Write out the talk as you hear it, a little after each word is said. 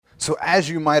So as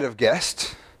you might have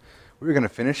guessed, we're going to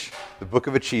finish the book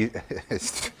of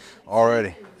Ephesians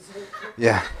already.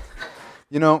 Yeah.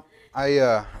 You know,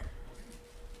 I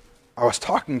was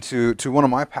talking to one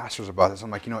of my pastors about this. I'm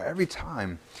like, every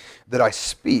time that I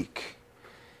speak,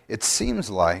 it seems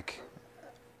like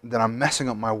that I'm messing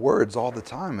up my words all the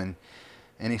time.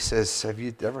 And he says, have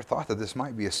you ever thought that this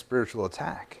might be a spiritual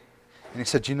attack? And he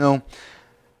said,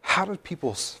 how do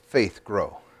people's faith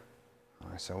grow?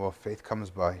 I said, well, faith comes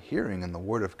by hearing and the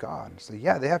Word of God. So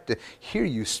yeah, they have to hear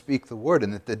you speak the Word.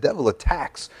 And if the devil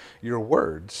attacks your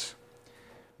words,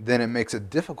 then it makes it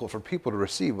difficult for people to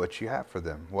receive what you have for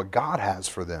them, what God has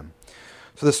for them.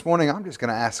 So this morning, I'm just going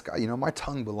to ask, my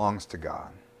tongue belongs to God.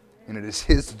 And it is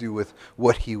His to do with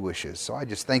what He wishes. So I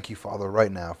just thank you, Father,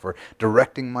 right now for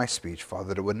directing my speech, Father,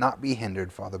 that it would not be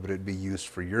hindered, Father, but it would be used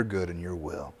for your good and your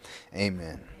will.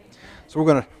 Amen. So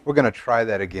we're gonna try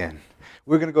that again.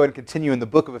 We're going to go ahead and continue in the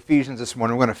book of Ephesians this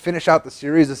morning. We're going to finish out the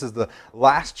series. This is the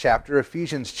last chapter,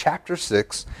 Ephesians chapter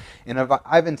 6, and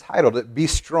I've entitled it, Be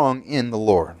Strong in the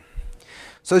Lord.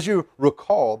 So as you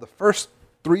recall, the first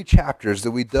three chapters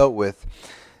that we dealt with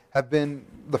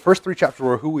the first three chapters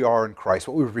were who we are in Christ,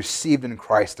 what we've received in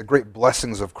Christ, the great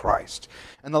blessings of Christ.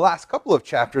 And the last couple of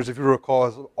chapters, if you recall,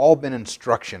 has all been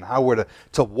instruction, how we're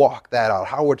to walk that out,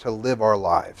 how we're to live our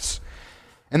lives.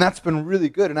 And that's been really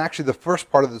good. And actually, the first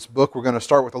part of this book, we're going to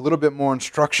start with a little bit more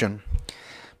instruction.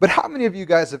 But how many of you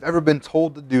guys have ever been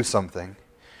told to do something,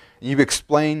 and you've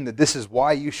explained that this is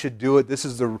why you should do it, this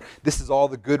is all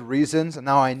the good reasons, and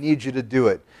now I need you to do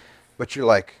it. But you're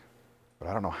like, but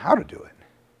I don't know how to do it.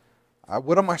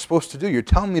 What am I supposed to do? You're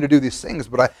telling me to do these things,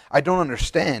 but I don't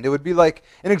understand. It would be like,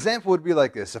 an example would be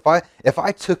like this. If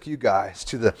I took you guys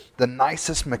to the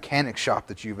nicest mechanic shop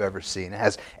that you've ever seen, it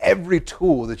has every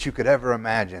tool that you could ever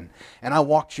imagine, and I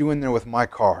walked you in there with my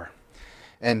car,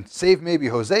 and save maybe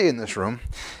Jose in this room,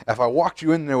 if I walked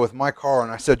you in there with my car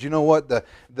and I said, you know what,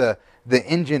 the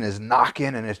engine is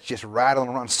knocking and it's just rattling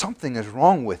around, something is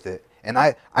wrong with it, and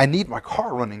I need my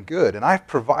car running good, and I've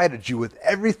provided you with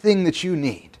everything that you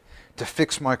need to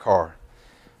fix my car.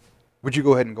 Would you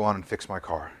go ahead and go on and fix my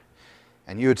car?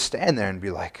 And you would stand there and be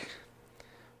like,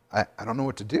 I don't know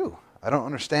what to do. I don't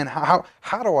understand how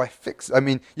do I fix it? I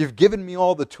mean, you've given me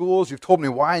all the tools, you've told me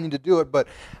why I need to do it, but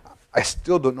I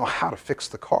still don't know how to fix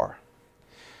the car.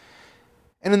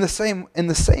 And in the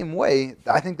same way,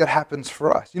 I think that happens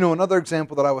for us. Another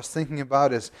example that I was thinking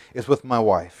about is with my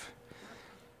wife.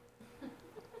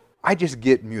 I just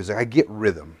get music, I get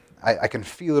rhythm. I can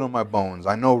feel it in my bones.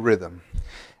 I know rhythm.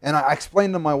 And I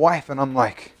explained to my wife, and I'm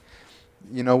like,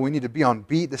 we need to be on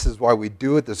beat. This is why we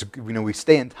do it. We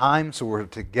stay in time, so we're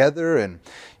together. And,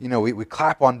 we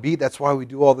clap on beat. That's why we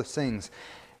do all these things.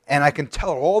 And I can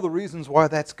tell her all the reasons why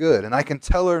that's good. And I can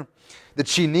tell her that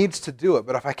she needs to do it.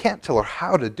 But if I can't tell her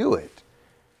how to do it,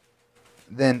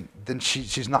 then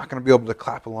she's not going to be able to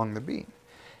clap along the beat.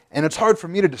 And it's hard for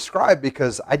me to describe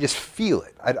because I just feel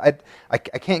it. I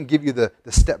can't give you the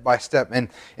step-by-step.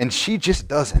 And she just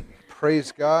doesn't.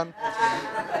 Praise God.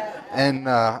 And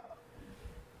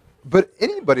but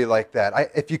anybody like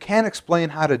that, if you can't explain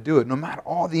how to do it, no matter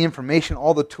all the information,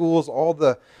 all the tools,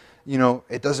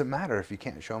 it doesn't matter if you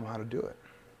can't show them how to do it.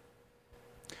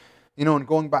 And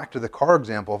going back to the car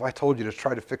example, if I told you to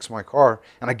try to fix my car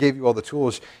and I gave you all the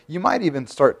tools, you might even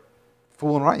start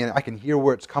fooling around. I can hear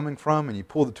where it's coming from, and you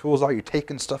pull the tools out, you're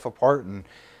taking stuff apart, and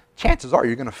chances are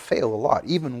you're going to fail a lot.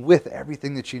 Even with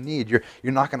everything that you need, you're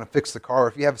not going to fix the car.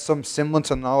 If you have some semblance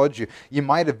of knowledge, you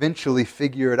might eventually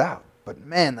figure it out. But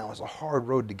man, that was a hard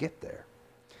road to get there.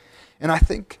 And I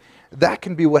think that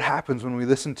can be what happens when we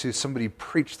listen to somebody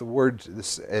preach the word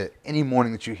any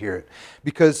morning that you hear it.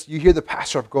 Because you hear the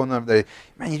pastor up going on there,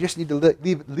 man, you just need to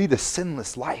lead a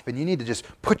sinless life, and you need to just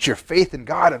put your faith in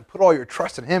God and put all your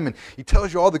trust in Him, and He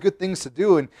tells you all the good things to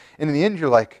do, and in the end you're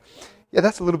like, yeah,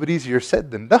 that's a little bit easier said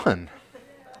than done.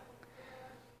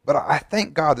 But I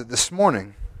thank God that this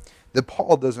morning that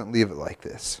Paul doesn't leave it like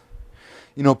this.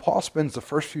 Paul spends the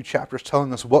first few chapters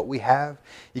telling us what we have.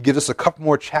 He gives us a couple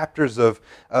more chapters of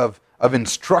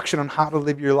instruction on how to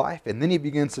live your life, and then he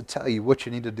begins to tell you what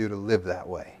you need to do to live that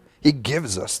way. He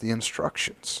gives us the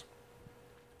instructions.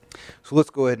 So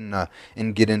let's go ahead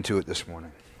and get into it this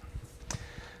morning.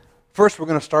 First, we're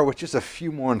going to start with just a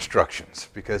few more instructions,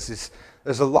 because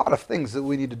there's a lot of things that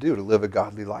we need to do to live a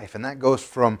godly life, and that goes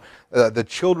from the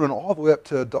children all the way up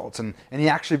to adults. And he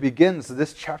actually begins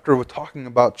this chapter with talking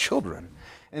about children.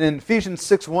 And in Ephesians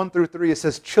 6, 1-3, it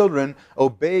says, "Children,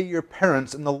 obey your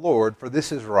parents in the Lord, for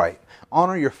this is right.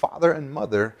 Honor your father and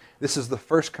mother. This is the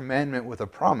first commandment with a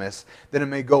promise, that it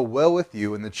may go well with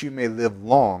you and that you may live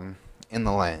long in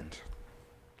the land."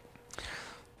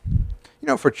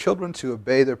 For children to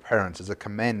obey their parents is a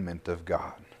commandment of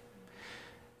God.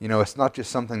 It's not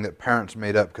just something that parents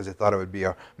made up because they thought it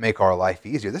would make our life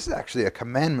easier. This is actually a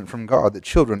commandment from God that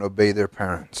children obey their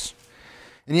parents.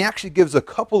 And he actually gives a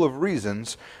couple of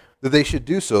reasons that they should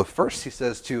do so. First, he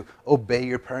says to obey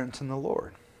your parents in the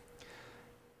Lord.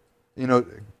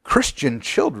 Christian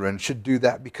children should do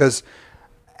that because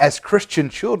as Christian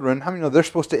children, how many know they're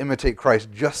supposed to imitate Christ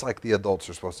just like the adults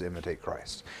are supposed to imitate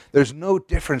Christ? There's no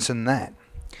difference in that.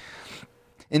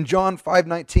 In John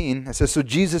 5:19, it says, "So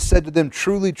Jesus said to them,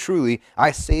 'Truly, truly,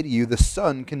 I say to you, the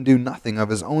Son can do nothing of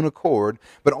his own accord,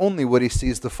 but only what he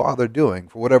sees the Father doing.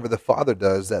 For whatever the Father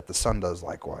does, that the Son does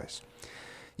likewise.'"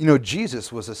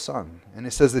 Jesus was a son, and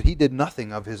it says that he did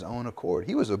nothing of his own accord.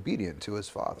 He was obedient to his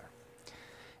Father.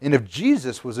 And if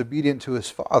Jesus was obedient to his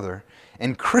Father,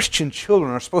 and Christian children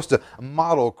are supposed to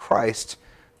model Christ,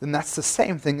 then that's the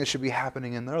same thing that should be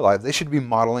happening in their lives. They should be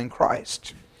modeling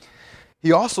Christ.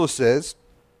 He also says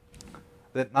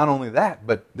that not only that,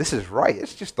 but this is right.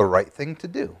 It's just the right thing to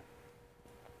do.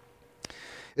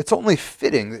 It's only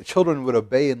fitting that children would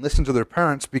obey and listen to their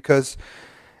parents because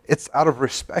it's out of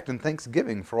respect and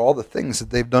thanksgiving for all the things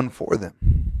that they've done for them.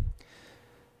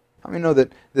 How many know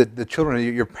that the children,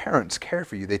 your parents care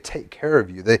for you? They take care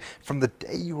of you. From the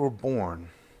day you were born,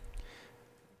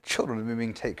 children have been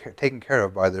being taken care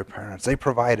of by their parents. They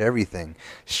provide everything: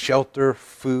 shelter,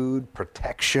 food,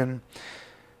 protection.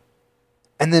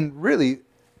 And then really,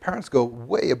 parents go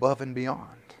way above and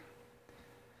beyond.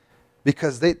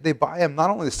 Because they buy them not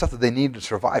only the stuff that they need to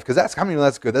survive, because that's, how many know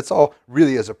that's good? That's all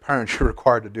really as a parent you're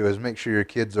required to do, is make sure your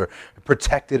kids are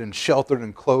protected and sheltered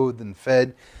and clothed and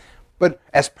fed. But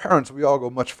as parents, we all go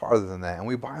much farther than that, and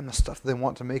we buy them the stuff that they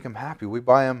want to make them happy. We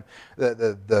buy them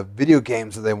the video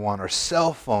games that they want, or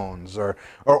cell phones, or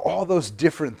all those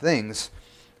different things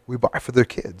we buy for their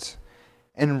kids.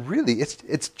 And really,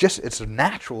 it's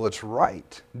natural, it's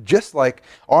right. Just like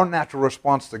our natural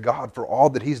response to God for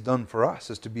all that he's done for us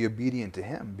is to be obedient to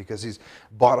him because he's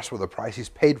bought us with a price, he's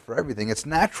paid for everything. It's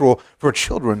natural for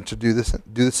children to do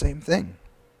the same thing.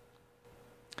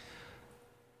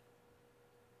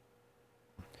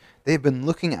 Parents have been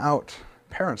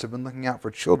looking out for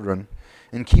children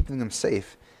and keeping them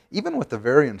safe, even with the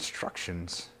very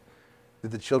instructions that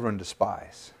the children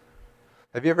despise.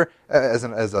 Have you ever, as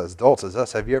adults, as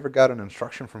us, have you ever got an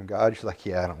instruction from God? You're like,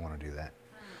 yeah, I don't want to do that.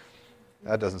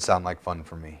 That doesn't sound like fun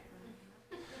for me.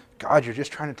 God, you're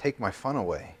just trying to take my fun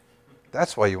away.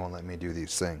 That's why you won't let me do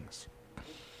these things.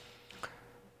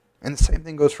 And the same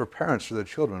thing goes for parents for their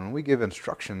children. When we give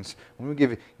instructions, when we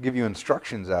give you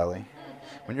instructions, Allie,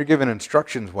 when you're given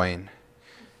instructions, Wayne,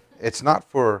 it's not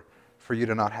for you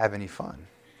to not have any fun.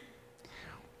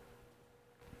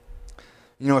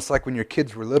 It's like when your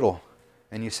kids were little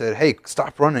and you said, hey,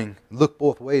 stop running, look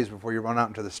both ways before you run out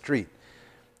into the street.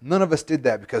 None of us did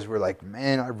that because we're like,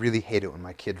 man, I really hate it when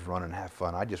my kids run and have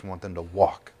fun. I just want them to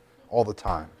walk all the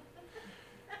time.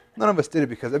 None of us did it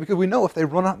because we know if they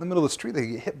run out in the middle of the street, they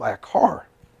get hit by a car.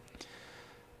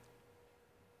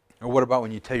 Or what about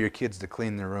when you tell your kids to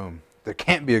clean their room? There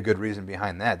can't be a good reason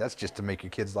behind that. That's just to make your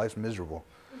kids' lives miserable.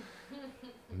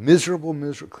 Miserable,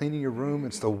 cleaning your room,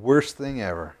 it's the worst thing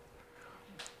ever.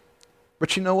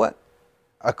 But you know what?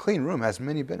 A clean room has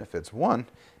many benefits. One,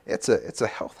 it's a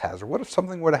health hazard. What if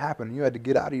something were to happen and you had to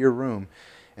get out of your room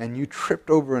and you tripped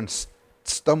over and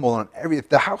stumbled on if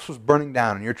the house was burning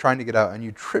down and you're trying to get out and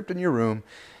you tripped in your room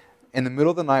in the middle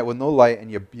of the night with no light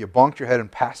and you bonked your head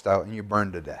and passed out and you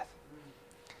burned to death.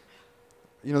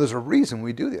 There's a reason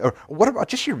we do that. Or what about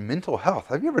just your mental health?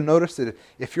 Have you ever noticed that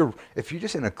if you're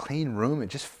just in a clean room, it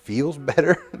just feels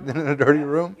better than in a dirty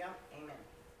room?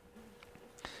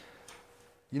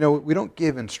 We don't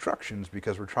give instructions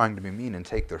because we're trying to be mean and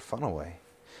take their fun away.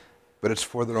 But it's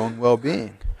for their own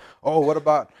well-being. Oh, what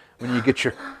about when you get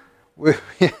we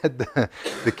had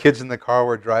the kids in the car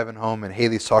were driving home, and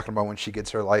Haley's talking about when she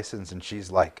gets her license, and she's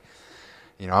like,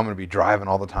 I'm going to be driving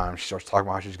all the time. She starts talking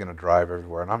about how she's going to drive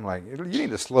everywhere. And I'm like, you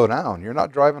need to slow down. You're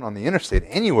not driving on the interstate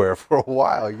anywhere for a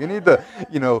while. You need to,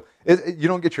 you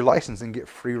don't get your license and get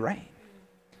free reign.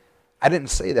 I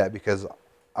didn't say that because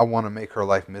I want to make her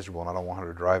life miserable and I don't want her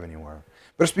to drive anywhere.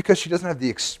 But it's because she doesn't have the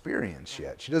experience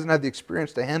yet. She doesn't have the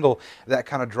experience to handle that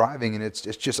kind of driving, and it's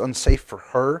just unsafe for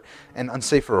her and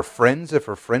unsafe for her friends if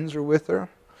her friends are with her.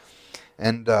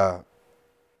 And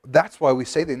that's why we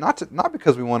say that, not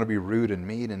because we want to be rude and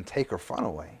mean and take her fun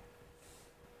away.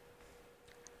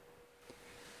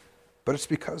 But it's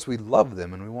because we love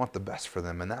them and we want the best for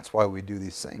them, and that's why we do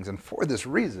these things. And for this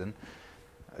reason,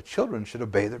 children should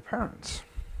obey their parents.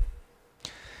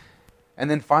 And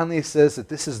then finally it says that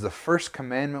this is the first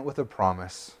commandment with a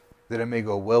promise, that it may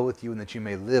go well with you and that you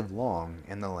may live long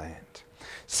in the land.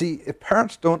 See, if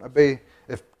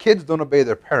kids don't obey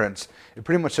their parents, it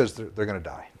pretty much says they're going to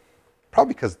die.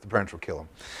 Probably because the parents will kill them.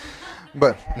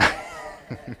 But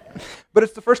but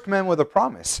it's the first commandment with a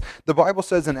promise. The Bible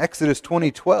says in Exodus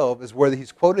 20:12 is where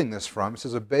he's quoting this from. It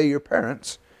says, obey your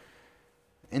parents,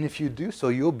 and if you do so,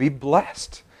 you'll be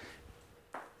blessed.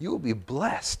 You will be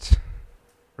blessed.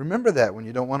 Remember that when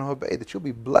you don't want to obey, that you'll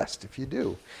be blessed if you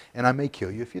do. And I may kill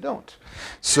you if you don't.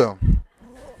 So,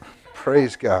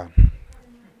 praise God.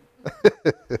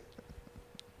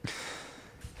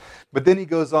 But then he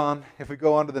goes on, if we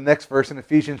go on to the next verse in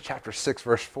Ephesians chapter 6,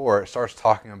 verse 4, it starts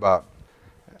talking about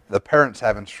the parents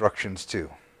have instructions too.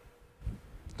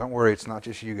 Don't worry, it's not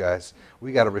just you guys.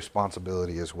 We got a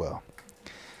responsibility as well.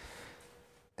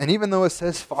 And even though it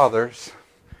says fathers,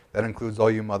 that includes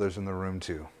all you mothers in the room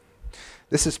too.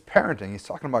 This is parenting. He's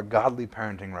talking about godly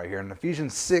parenting right here. In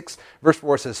Ephesians 6, verse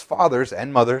 4 says, fathers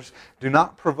and mothers, do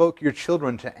not provoke your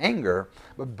children to anger,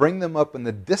 but bring them up in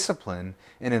the discipline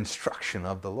and instruction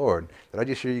of the Lord. Did I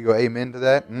just hear you go amen to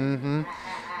that? Mm-hmm.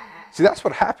 See, that's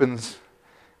what happens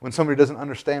when somebody doesn't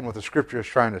understand what the Scripture is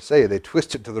trying to say. They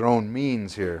twist it to their own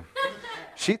means here.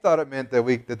 She thought it meant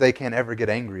that they can't ever get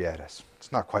angry at us.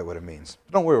 It's not quite what it means.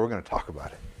 But don't worry, we're going to talk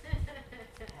about it.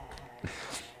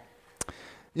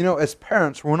 You know, as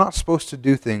parents, we're not supposed to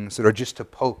do things that are just to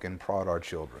poke and prod our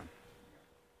children.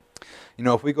 You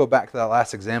know, if we go back to that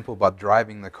last example about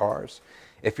driving the cars,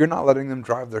 if you're not letting them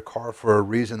drive their car for a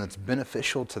reason that's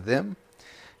beneficial to them,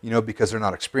 you know, because they're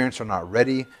not experienced or not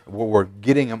ready, we're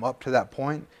getting them up to that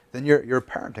point, then you're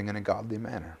parenting in a godly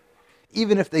manner.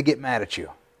 Even if they get mad at you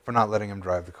for not letting them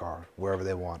drive the car wherever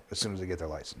they want as soon as they get their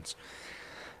license.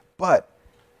 But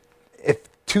if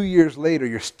 2 years later,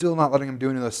 you're still not letting them do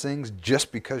any of those things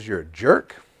just because you're a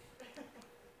jerk,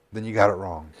 then you got it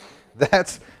wrong.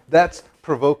 That's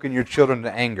provoking your children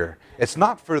to anger. It's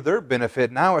not for their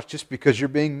benefit. Now it's just because you're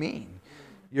being mean.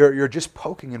 You're just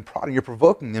poking and prodding. You're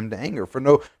provoking them to anger for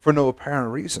no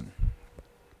apparent reason.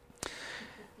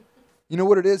 You know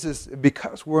what it is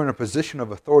because we're in a position of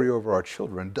authority over our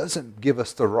children doesn't give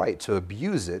us the right to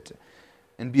abuse it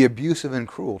and be abusive and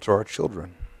cruel to our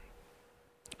children.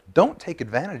 Don't take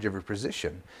advantage of your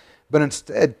position, but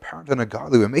instead parent in a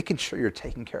godly way, making sure you're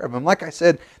taking care of them. Like I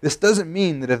said, this doesn't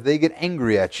mean that if they get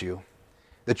angry at you,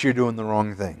 that you're doing the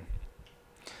wrong thing.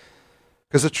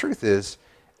 Because the truth is,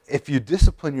 if you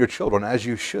discipline your children as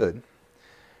you should,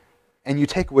 and you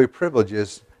take away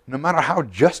privileges, no matter how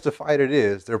justified it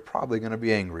is, they're probably going to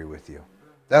be angry with you.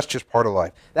 That's just part of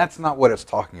life. That's not what it's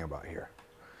talking about here.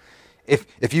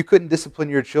 If you couldn't discipline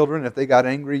your children, if they got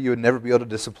angry, you would never be able to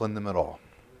discipline them at all.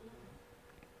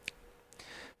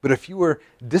 But if you were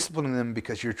disciplining them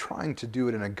because you're trying to do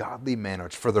it in a godly manner,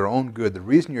 it's for their own good, the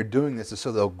reason you're doing this is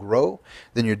so they'll grow,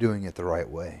 then you're doing it the right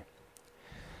way.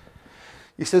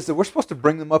 He says that we're supposed to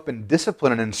bring them up in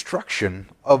discipline and instruction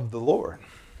of the Lord.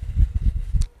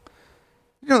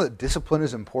 You know that discipline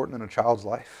is important in a child's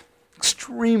life?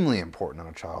 Extremely important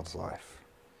in a child's life.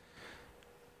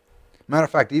 Matter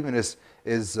of fact, even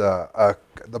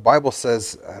the Bible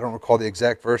says, I don't recall the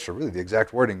exact verse or really the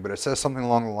exact wording, but it says something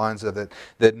along the lines of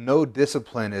that no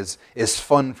discipline is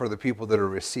fun for the people that are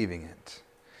receiving it.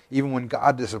 Even when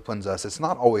God disciplines us, it's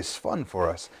not always fun for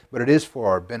us, but it is for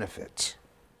our benefit.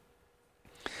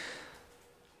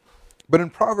 But in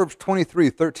Proverbs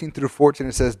 23:13-14,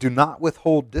 it says, do not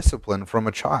withhold discipline from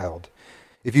a child.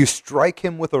 If you strike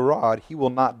him with a rod, he will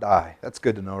not die. That's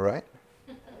good to know, right?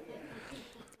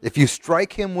 If you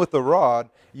strike him with a rod,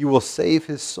 you will save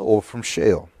his soul from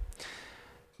Sheol.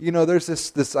 You know, there's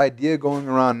this idea going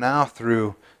around now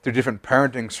through different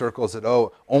parenting circles that,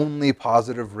 only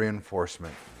positive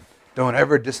reinforcement. Don't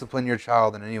ever discipline your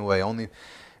child in any way.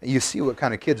 You see what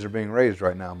kind of kids are being raised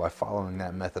right now by following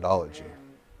that methodology.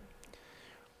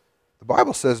 The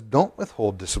Bible says don't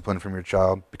withhold discipline from your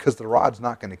child because the rod's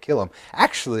not going to kill him.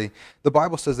 Actually, the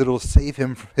Bible says that it will save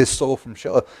his soul from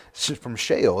Sheol.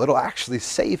 It'll actually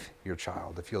save your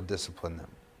child if you'll discipline them.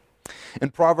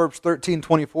 In Proverbs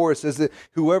 13:24, it says that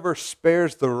whoever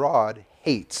spares the rod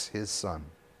hates his son.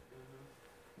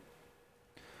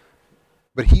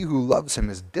 But he who loves him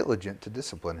is diligent to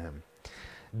discipline him.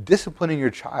 Disciplining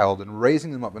your child and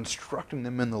raising them up, instructing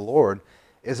them in the Lord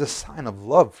is a sign of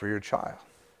love for your child.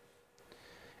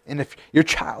 And if your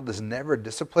child is never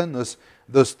disciplined,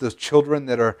 those children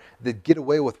that get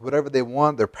away with whatever they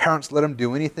want, their parents let them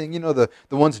do anything, you know, the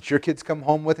ones that your kids come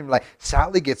home with and you're like,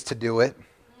 Sally gets to do it.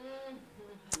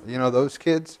 You know, those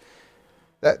kids,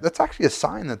 that's actually a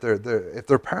sign that if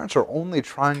their parents are only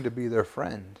trying to be their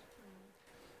friend,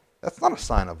 that's not a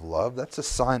sign of love. That's a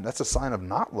sign of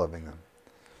not loving them.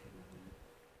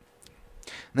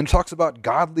 And then it talks about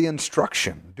godly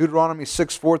instruction. Deuteronomy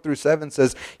 6:4-7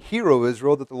 says, "Hear, O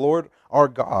Israel, that the Lord our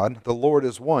God, the Lord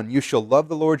is one. You shall love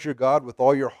the Lord your God with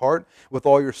all your heart, with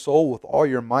all your soul, with all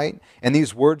your might. And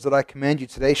these words that I command you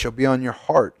today shall be on your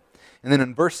heart." And then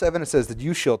in verse 7 it says that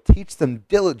you shall teach them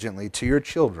diligently to your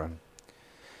children,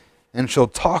 and shall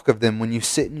talk of them when you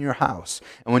sit in your house,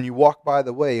 and when you walk by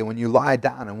the way, and when you lie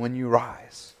down, and when you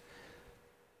rise.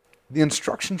 The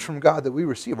instructions from God that we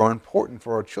receive are important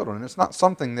for our children. And it's not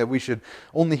something that we should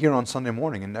only hear on Sunday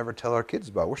morning and never tell our kids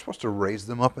about. We're supposed to raise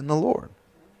them up in the Lord.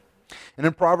 And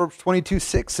in Proverbs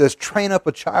 22:6 says, "Train up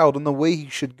a child in the way he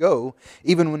should go.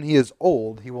 Even when he is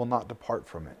old, he will not depart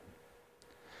from it."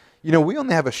 You know, we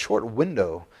only have a short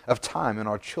window of time in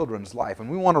our children's life,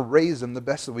 and we want to raise them the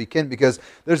best that we can, because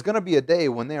there's going to be a day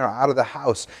when they are out of the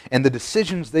house, and the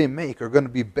decisions they make are going to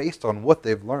be based on what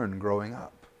they've learned growing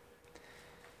up.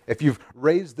 If you've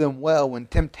raised them well, when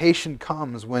temptation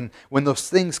comes, when those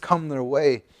things come their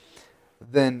way,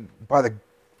 then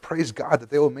praise God that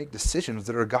they will make decisions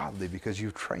that are godly because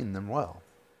you've trained them well.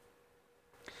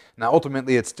 Now,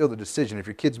 ultimately, it's still the decision. If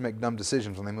your kids make dumb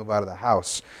decisions when they move out of the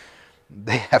house,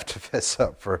 they have to fess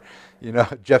up for,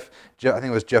 Jeff I think it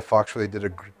was Jeff Foxworthy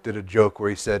did a joke where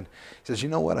he says, "You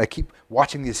know what? I keep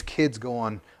watching these kids go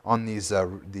on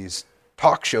these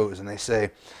talk shows, and they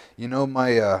say,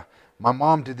 my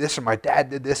mom did this or my dad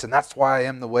did this, and that's why I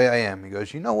am the way I am." He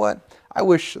goes, "You know what? I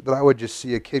wish that I would just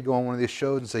see a kid go on one of these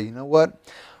shows and say, you know what?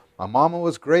 My mama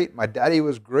was great. My daddy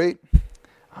was great.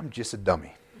 I'm just a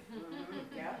dummy."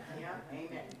 Yeah,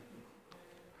 amen.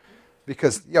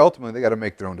 Because, ultimately they got to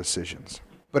make their own decisions.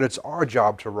 But it's our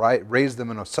job to raise them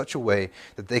in such a way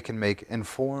that they can make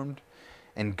informed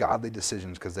and godly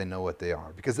decisions because they know what they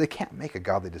are. Because they can't make a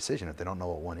godly decision if they don't know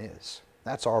what one is.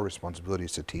 That's our responsibility,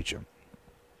 is to teach them.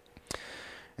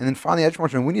 And then finally, I just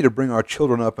want to mention, we need to bring our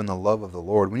children up in the love of the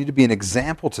Lord. We need to be an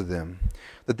example to them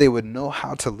that they would know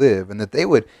how to live, and that they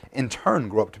would, in turn,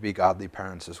 grow up to be godly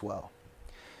parents as well.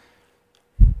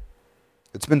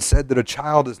 It's been said that a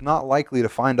child is not likely to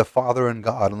find a father in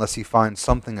God unless he finds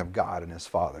something of God in his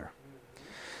father.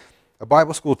 A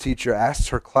Bible school teacher asked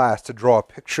her class to draw a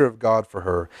picture of God for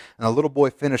her, and a little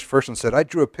boy finished first and said, "I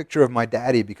drew a picture of my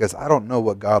daddy because I don't know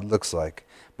what God looks like,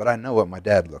 but I know what my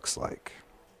dad looks like."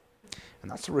 And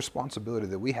that's the responsibility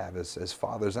that we have as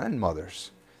fathers and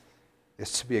mothers,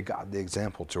 is to be a godly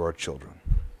example to our children.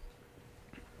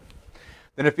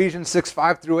 Then Ephesians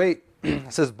 6:5-8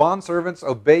 it says, "Bondservants,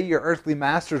 obey your earthly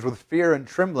masters with fear and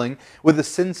trembling, with a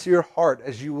sincere heart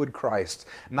as you would Christ,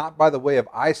 not by the way of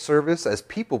eye service as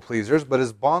people pleasers, but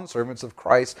as bondservants of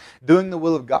Christ, doing the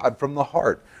will of God from the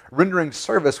heart, rendering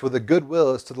service with a good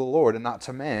will as to the Lord and not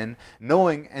to man,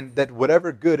 knowing and that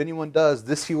whatever good anyone does,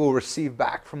 this he will receive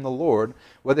back from the Lord,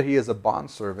 whether he is a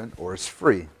bondservant or is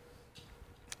free."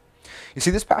 You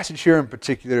see, this passage here in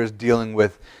particular is dealing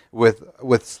with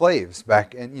slaves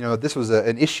back, and this was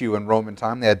an issue in Roman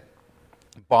time. They had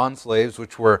bond slaves,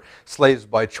 which were slaves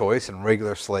by choice, and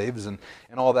regular slaves, and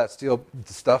all that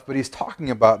stuff. But he's talking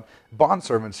about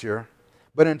bondservants here.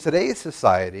 But in today's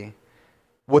society,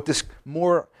 what this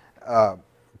more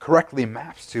correctly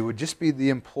maps to would just be the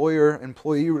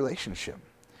employer-employee relationship.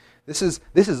 This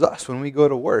is us when we go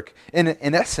to work.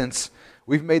 In essence,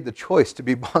 we've made the choice to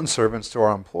be bondservants to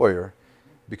our employer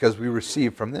because we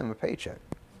receive from them a paycheck.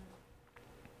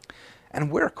 And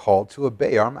we're called to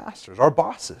obey our masters, our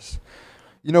bosses.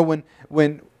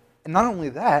 When not only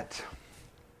that,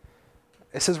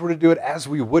 it says we're to do it as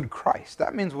we would Christ.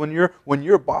 That means when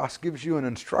your boss gives you an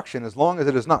instruction, as long as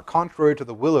it is not contrary to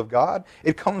the will of God,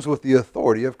 it comes with the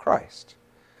authority of Christ.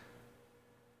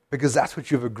 Because that's what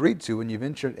you've agreed to when you've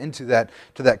entered into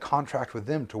that contract with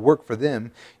them, to work for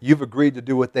them. You've agreed to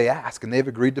do what they ask, and they've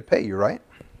agreed to pay you, right?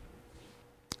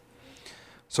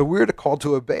 So we're called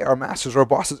to obey our masters, our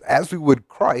bosses, as we would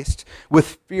Christ,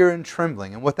 with fear and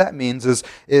trembling. And what that means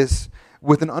is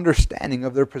with an understanding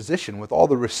of their position, with all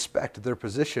the respect that their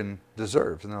position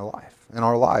deserves in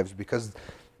our lives, because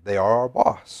they are our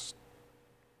boss.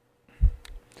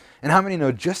 And how many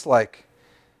know, just like,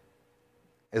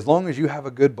 as long as you have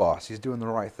a good boss, he's doing the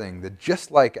right thing, that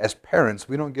just like as parents,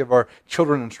 we don't give our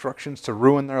children instructions to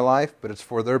ruin their life, but it's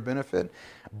for their benefit.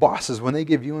 Bosses, when they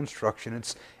give you instruction,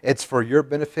 it's for your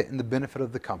benefit and the benefit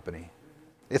of the company.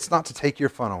 It's not to take your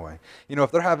fun away.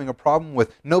 If they're having a problem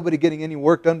with nobody getting any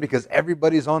work done because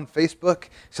everybody's on Facebook,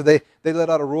 so they let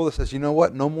out a rule that says, you know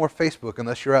what, no more Facebook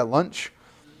unless you're at lunch.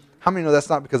 How many know that's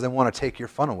not because they want to take your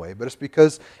fun away, but it's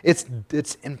because it's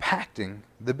impacting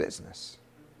the business.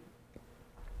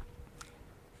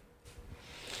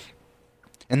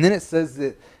 And then it says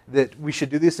that we should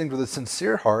do these things with a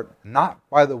sincere heart, not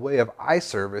by the way of eye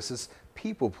service as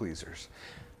people pleasers.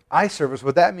 Eye service,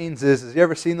 what that means is you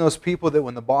ever seen those people that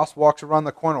when the boss walks around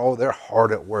the corner, oh, they're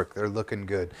hard at work, they're looking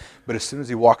good. But as soon as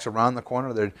he walks around the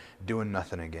corner, they're doing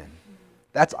nothing again.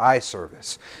 That's eye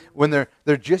service. When they're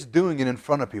just doing it in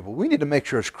front of people. We need to make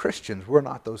sure as Christians, we're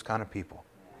not those kind of people.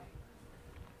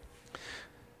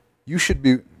 You should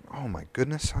be, oh my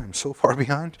goodness, I'm so far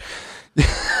behind.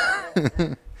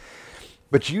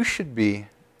 But you should be,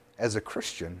 as a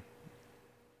Christian,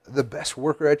 the best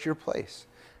worker at your place.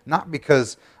 Not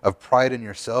because of pride in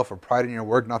yourself or pride in your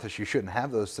work, not that you shouldn't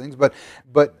have those things, but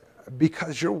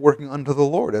because you're working unto the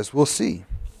Lord, as we'll see.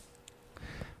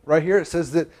 Right here it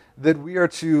says that we are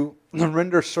to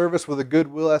render service with a good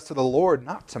will as to the Lord,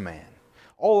 not to man.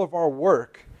 All of our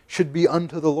work should be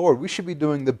unto the Lord. We should be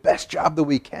doing the best job that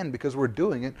we can because we're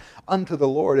doing it unto the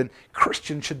Lord. And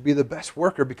Christians should be the best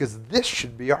worker because this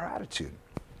should be our attitude.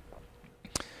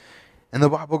 And the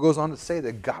Bible goes on to say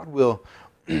that God will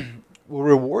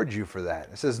reward you for that.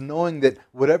 It says, knowing that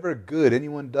whatever good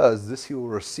anyone does, this he will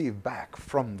receive back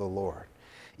from the Lord.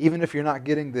 Even if you're not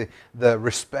getting the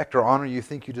respect or honor you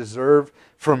think you deserve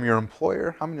from your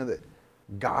employer, how many know that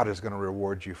God is going to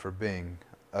reward you for being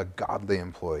a godly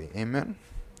employee? Amen?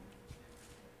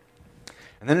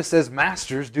 And then it says,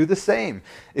 masters, do the same.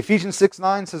 Ephesians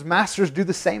 6:9 says, masters, do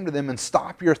the same to them and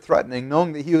stop your threatening,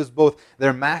 knowing that he is both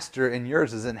their master and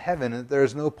yours is in heaven, and that there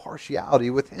is no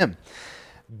partiality with him.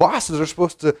 Bosses are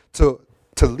supposed to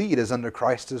lead as under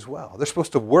Christ as well. They're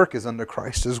supposed to work as under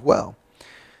Christ as well.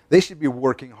 They should be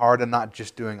working hard and not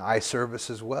just doing eye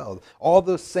service as well. All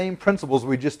those same principles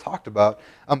we just talked about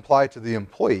apply to the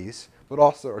employees, but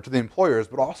also, or to the employers,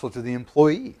 but also to the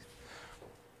employees.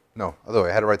 No, other way,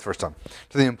 I had it right the first time.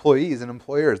 To the employees and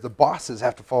employers. The bosses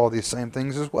have to follow these same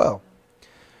things as well.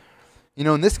 You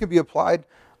know, and this can be applied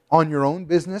on your own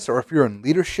business, or if you're in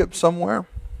leadership somewhere,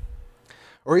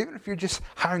 or even if you're just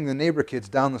hiring the neighbor kids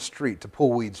down the street to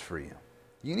pull weeds for you.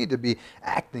 You need to be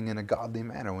acting in a godly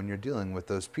manner when you're dealing with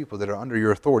those people that are under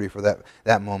your authority for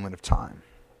that moment of time.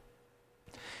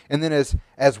 And then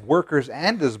as workers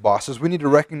and as bosses, we need to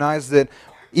recognize that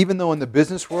even though in the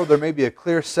business world there may be a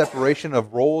clear separation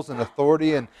of roles and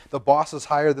authority, and the boss is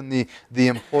higher than the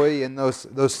employee in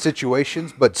those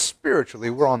situations, but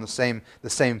spiritually we're on the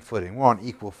same footing. We're on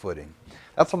equal footing.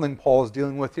 That's something Paul is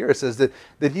dealing with here. It says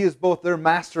that he is both their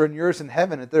master and yours in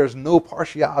heaven, that there is no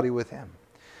partiality with him.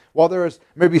 While there is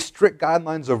maybe strict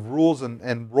guidelines of rules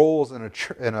and roles in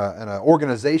an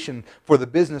organization for the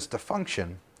business to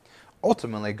function,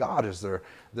 ultimately God is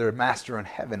their master in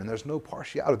heaven, and there's no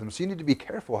partiality with them. So you need to be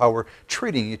careful how we're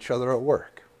treating each other at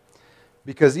work.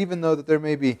 Because even though that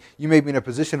you may be in a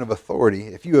position of authority,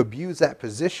 if you abuse that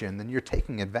position, then you're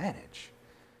taking advantage.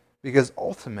 Because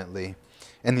ultimately,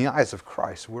 in the eyes of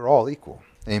Christ, we're all equal.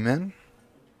 Amen?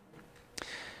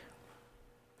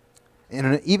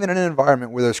 Even in an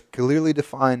environment where there's clearly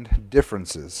defined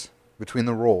differences between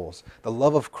the roles, the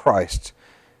love of Christ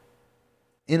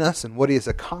in us and what he has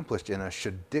accomplished in us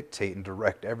should dictate and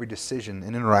direct every decision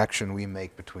and interaction we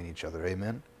make between each other.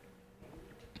 Amen?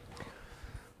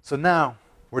 So now,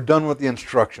 we're done with the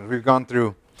instructions. We've gone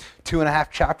through 2.5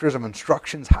 chapters of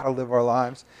instructions, how to live our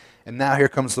lives. And now here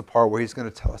comes the part where he's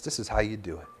going to tell us this is how you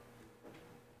do it.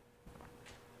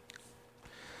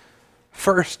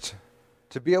 First,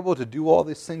 to be able to do all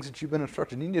these things that you've been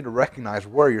instructed, you need to recognize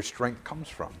where your strength comes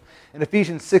from. In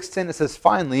Ephesians 6:10 it says,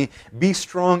 finally, be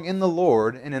strong in the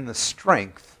Lord and in the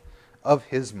strength of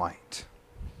his might.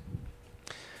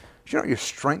 Do you know your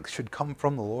strength should come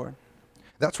from the Lord?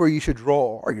 That's where you should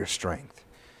draw all your strength.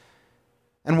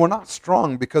 And we're not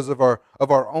strong because of our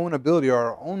own ability or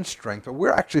our own strength, but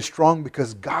we're actually strong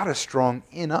because God is strong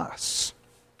in us.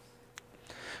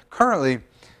 Currently,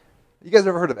 you guys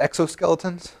ever heard of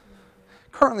exoskeletons?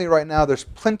 Currently, right now, there's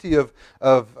plenty of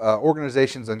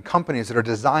organizations and companies that are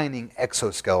designing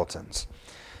exoskeletons.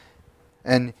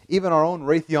 And even our own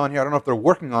Raytheon here, I don't know if they're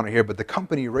working on it here, but the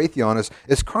company Raytheon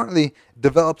is currently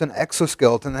developed an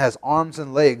exoskeleton that has arms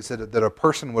and legs that a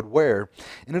person would wear,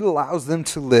 and it allows them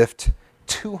to lift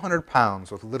 200 pounds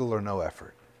with little or no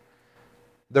effort.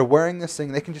 They're wearing this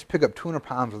thing, they can just pick up 200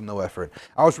 pounds with no effort.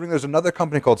 I was reading there's another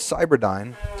company called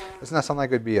Cyberdyne. Doesn't that sound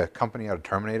like it would be a company out of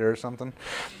Terminator or something?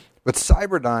 But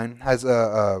Cyberdyne has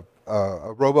a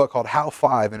robot called HAL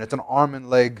 5, and it's an arm and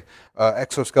leg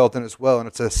exoskeleton as well. And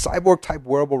it's a cyborg-type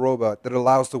wearable robot that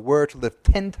allows the wearer to lift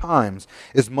 10 times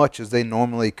as much as they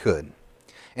normally could.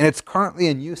 And it's currently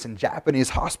in use in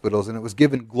Japanese hospitals, and it was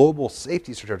given global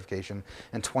safety certification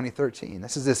in 2013.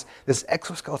 This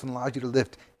exoskeleton allows you to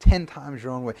lift 10 times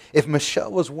your own weight. If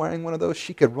Michelle was wearing one of those,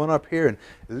 she could run up here and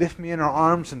lift me in her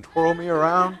arms and twirl me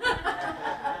around.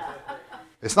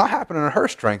 It's not happening in her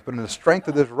strength, but in the strength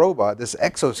of this robot, this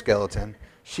exoskeleton,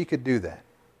 she could do that.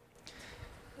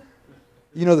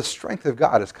 You know, the strength of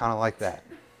God is kind of like that.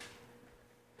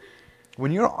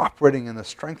 When you're operating in the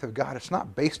strength of God, it's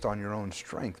not based on your own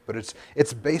strength, but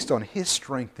it's based on His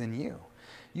strength in you.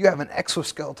 You have an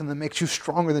exoskeleton that makes you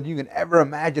stronger than you can ever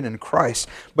imagine in Christ.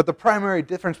 But the primary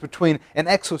difference between an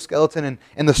exoskeleton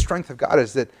and the strength of God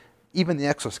is that even the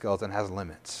exoskeleton has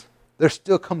limits. There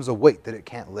still comes a weight that it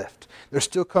can't lift. There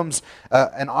still comes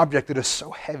an object that is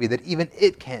so heavy that even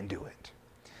it can't do it.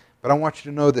 But I want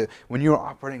you to know that when you're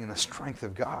operating in the strength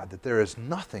of God, that there is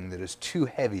nothing that is too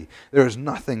heavy. There is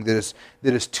nothing that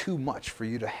is too much for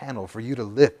you to handle, for you to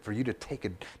lift, for you to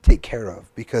take care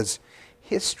of, because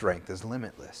His strength is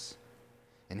limitless,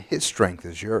 and His strength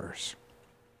is yours.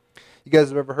 You guys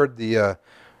have ever heard the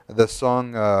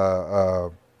song?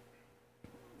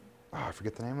 I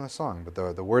forget the name of the song,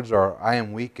 but the words are, "I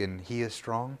am weak and He is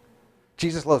strong."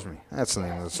 Jesus loves me. That's the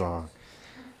name of the song.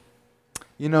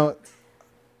 You know,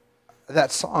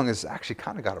 that song has actually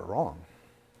kind of got it wrong.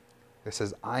 It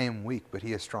says, "I am weak, but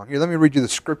He is strong." Here, let me read you the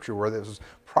scripture where this was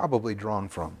probably drawn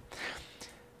from.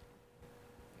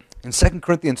 In 2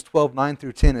 Corinthians 12, 9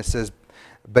 through 10, it says,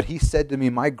 "But He said to me,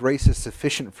 my grace is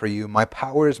sufficient for you. My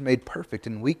power is made perfect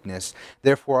in weakness.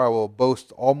 Therefore I will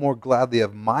boast all more gladly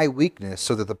of my weakness,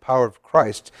 so that the power of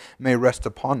Christ may rest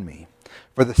upon me.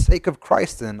 For the sake of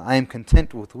Christ, then, I am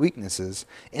content with weaknesses,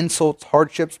 insults,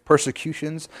 hardships,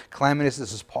 persecutions, calamities."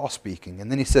 This is Paul speaking.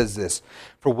 And then he says this,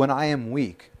 "For when I am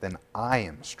weak, then I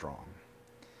am strong."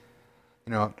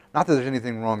 You know, not that there's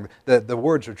anything wrong. The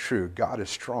words are true. God is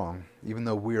strong, even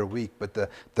though we are weak. But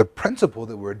the principle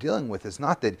that we're dealing with is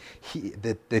not that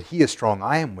He is strong,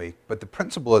 I am weak. But the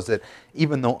principle is that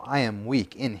even though I am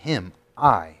weak, in Him,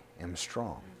 I am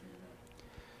strong.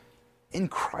 In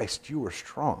Christ, you are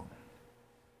strong.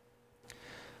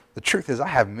 The truth is, I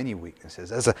have many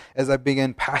weaknesses. As I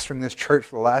began pastoring this church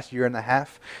for the last year and a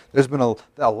half, there's been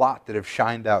a lot that have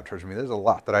shined out towards me. There's a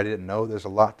lot that I didn't know. There's a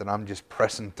lot that I'm just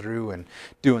pressing through and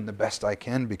doing the best I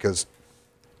can, because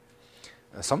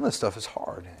some of this stuff is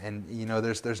hard. And, you know,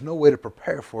 there's no way to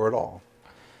prepare for it all.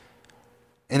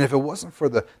 And if it wasn't for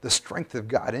the strength of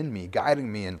God in me,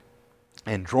 guiding me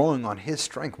and drawing on His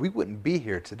strength, we wouldn't be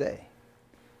here today.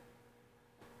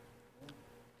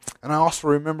 And I also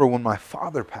remember when my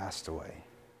father passed away.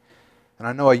 And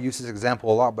I know I use this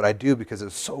example a lot, but I do because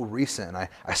it's so recent, and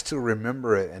I still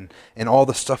remember it and all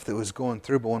the stuff that was going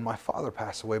through. But when my father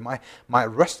passed away, my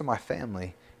rest of my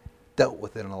family dealt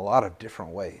with it in a lot of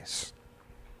different ways.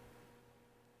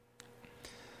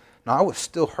 Now, I was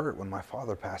still hurt when my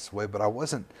father passed away, but I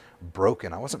wasn't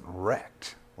broken. I wasn't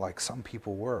wrecked like some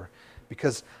people were,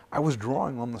 because I was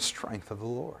drawing on the strength of the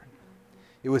Lord.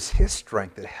 It was His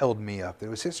strength that held me up. It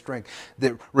was His strength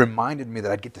that reminded me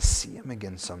that I'd get to see Him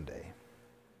again someday.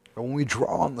 But when we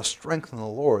draw on the strength of the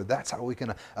Lord, that's how we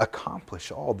can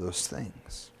accomplish all those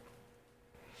things.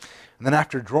 And then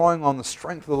after drawing on the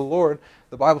strength of the Lord,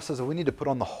 the Bible says that we need to put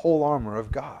on the whole armor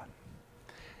of God.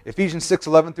 Ephesians 6,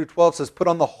 11 through 12 says, "Put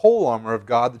on the whole armor of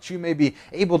God, that you may be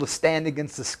able to stand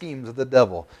against the schemes of the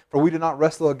devil. For we do not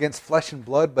wrestle against flesh and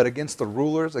blood, but against the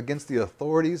rulers, against the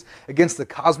authorities, against the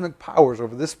cosmic powers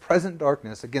over this present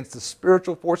darkness, against the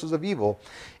spiritual forces of evil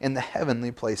in the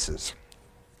heavenly places."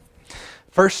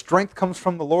 First, strength comes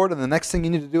from the Lord, and the next thing you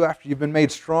need to do after you've been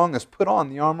made strong is put on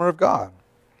the armor of God.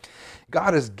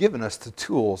 God has given us the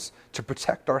tools to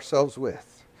protect ourselves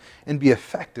with and be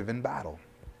effective in battle.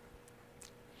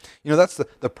 You know, that's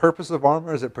the purpose of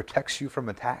armor, is it protects you from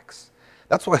attacks.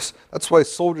 That's why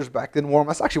soldiers back then wore them.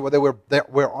 That's actually why they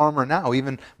wear armor now.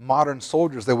 Even modern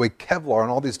soldiers, they wear Kevlar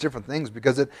and all these different things,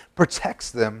 because it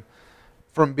protects them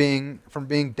from being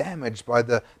damaged by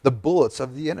the bullets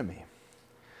of the enemy.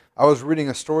 I was reading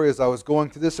a story as I was going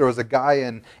through this. There was a guy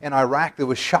in Iraq that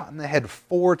was shot in the head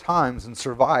 4 times and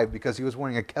survived because he was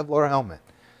wearing a Kevlar helmet.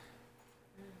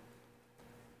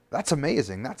 That's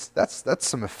amazing. That's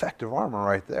some effective armor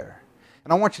right there.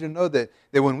 And I want you to know that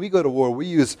when we go to war, we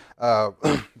use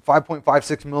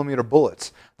 5.56 millimeter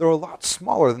bullets. They're a lot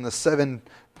smaller than the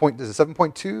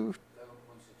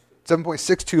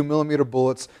 7.62 millimeter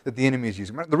bullets that the enemy is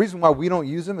using. The reason why we don't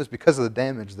use them is because of the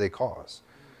damage they cause.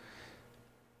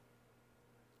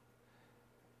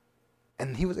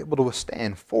 And he was able to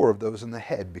withstand 4 of those in the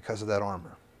head because of that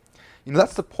armor. You know,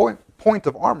 that's the point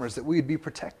of armor, is that we'd be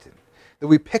protected. That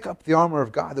we pick up the armor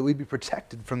of God, that we'd be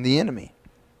protected from the enemy.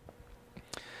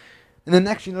 And then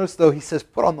next you notice, though, he says,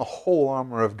 put on the whole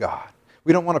armor of God.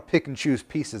 We don't want to pick and choose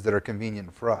pieces that are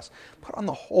convenient for us. Put on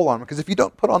the whole armor, because if you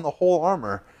don't put on the whole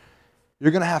armor, you're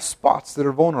going to have spots that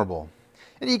are vulnerable.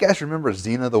 And you guys remember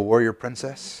Xena, the warrior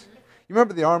princess? You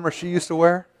remember the armor she used to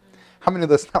wear? How many of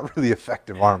that's not really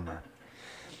effective armor?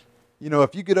 You know,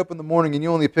 if you get up in the morning and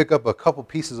you only pick up a couple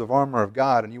pieces of armor of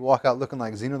God and you walk out looking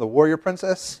like Xena the warrior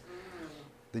princess,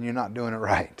 then you're not doing it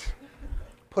right.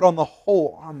 Put on the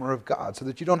whole armor of God so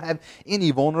that you don't have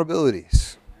any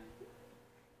vulnerabilities.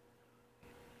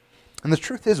 And the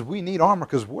truth is, we need armor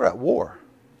because we're at war.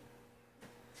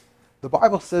 The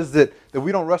Bible says that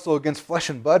we don't wrestle against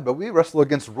flesh and blood, but we wrestle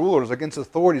against rulers, against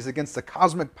authorities, against the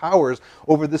cosmic powers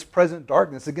over this present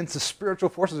darkness, against the spiritual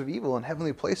forces of evil in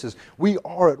heavenly places. We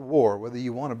are at war, whether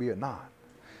you want to be or not.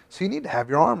 So you need to have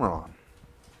your armor on.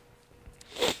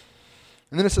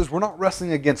 And then it says we're not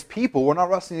wrestling against people. We're not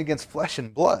wrestling against flesh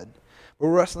and blood.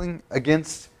 We're wrestling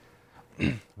against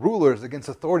rulers, against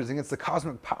authorities, against the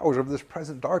cosmic powers of this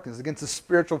present darkness, against the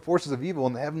spiritual forces of evil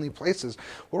in the heavenly places.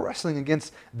 We're wrestling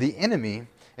against the enemy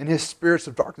and his spirits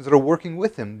of darkness that are working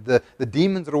with him, the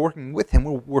demons that are working with him.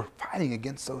 We're fighting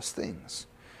against those things,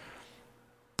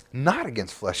 not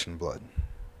against flesh and blood.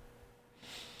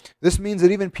 This means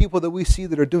that even people that we see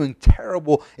that are doing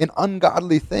terrible and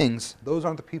ungodly things, those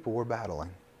aren't the people we're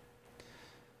battling.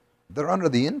 They're under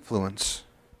the influence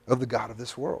of the god of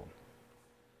this world.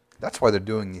 That's why they're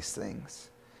doing these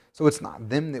things. So it's not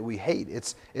them that we hate.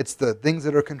 It's the things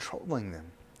that are controlling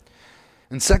them.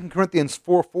 In 2 Corinthians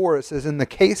 4:4, it says,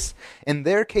 In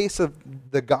their case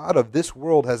of the god of this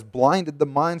world has blinded the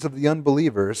minds of the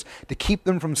unbelievers to keep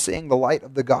them from seeing the light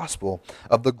of the gospel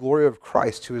of the glory of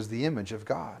Christ, who is the image of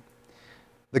God.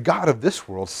 The god of this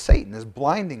world, Satan, is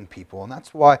blinding people, and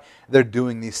that's why they're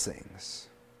doing these things.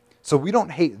 So we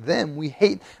don't hate them. We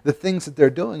hate the things that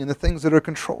they're doing and the things that are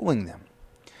controlling them,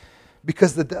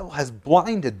 because the devil has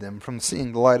blinded them from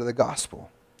seeing the light of the gospel.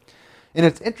 And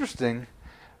it's interesting,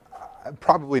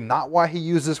 probably not why he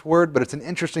used this word, but it's an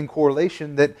interesting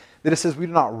correlation that it says we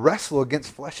do not wrestle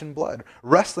against flesh and blood.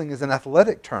 Wrestling is an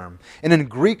athletic term. And in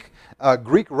Greek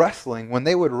wrestling, when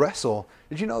they would wrestle,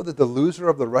 did you know that the loser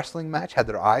of the wrestling match had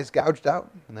their eyes gouged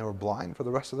out and they were blind for the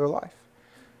rest of their life?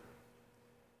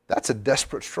 That's a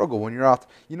desperate struggle when you're out.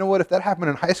 You know what? If that happened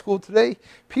in high school today,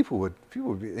 people would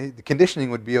be, the conditioning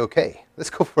would be okay. Let's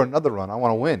go for another run. I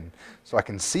want to win so I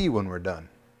can see when we're done.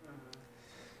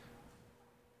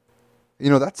 You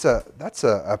know, that's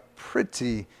a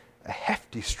pretty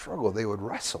hefty struggle. They would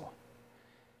wrestle.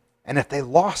 And if they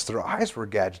lost, their eyes were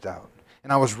gouged out.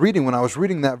 And when I was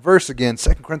reading that verse again,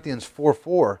 2 Corinthians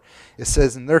 4:4, it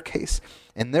says, in their case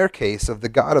of the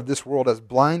god of this world has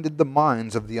blinded the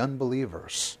minds of the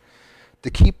unbelievers to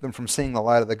keep them from seeing the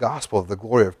light of the gospel of the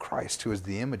glory of Christ, who is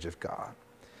the image of God.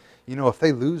 You know, if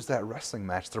they lose that wrestling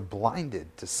match, they're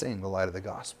blinded to seeing the light of the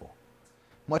gospel.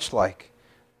 Much like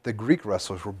the Greek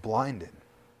wrestlers were blinded.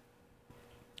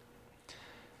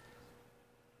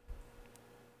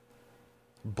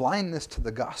 Blindness to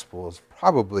the gospel is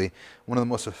probably one of the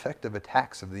most effective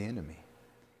attacks of the enemy.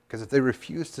 Because if they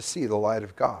refuse to see the light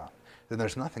of God, then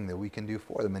there's nothing that we can do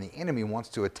for them. And the enemy wants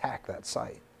to attack that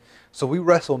sight. So we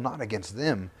wrestle not against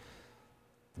them,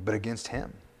 but against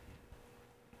him.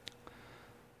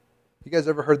 You guys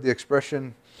ever heard the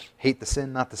expression, hate the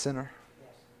sin, not the sinner?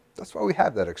 Yes. That's why we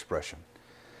have that expression.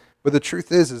 But the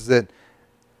truth is that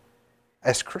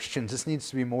as Christians, this needs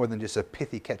to be more than just a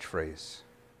pithy catchphrase.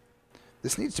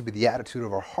 This needs to be the attitude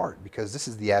of our heart, because this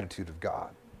is the attitude of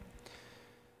God.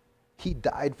 He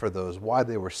died for those while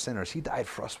they were sinners. He died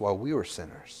for us while we were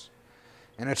sinners.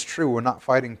 And it's true, we're not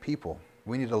fighting people.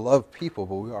 We need to love people,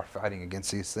 but we are fighting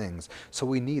against these things. So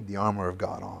we need the armor of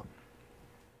God on.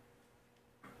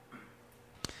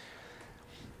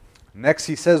 Next,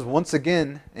 he says once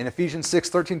again in Ephesians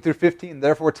 6:13-15,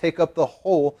 therefore take up the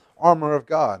whole armor of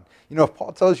God. You know, if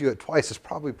Paul tells you it twice, it's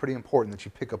probably pretty important that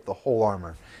you pick up the whole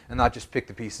armor and not just pick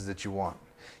the pieces that you want.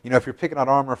 You know, if you're picking out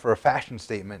armor for a fashion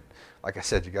statement, like I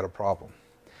said, you got a problem.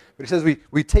 But he says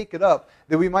we take it up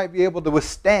that we might be able to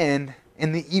withstand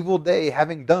in the evil day,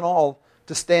 having done all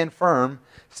to stand firm.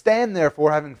 Stand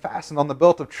therefore, having fastened on the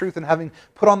belt of truth, and having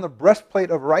put on the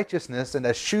breastplate of righteousness, and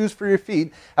as shoes for your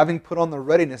feet, having put on the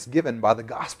readiness given by the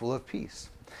gospel of peace.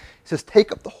 He says,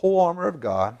 take up the whole armor of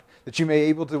God, that you may be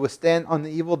able to withstand on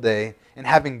the evil day, and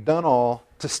having done all,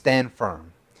 to stand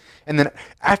firm. And then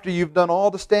after you've done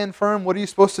all to stand firm, what are you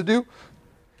supposed to do?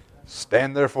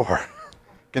 Stand therefore.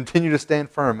 Continue to stand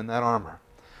firm in that armor.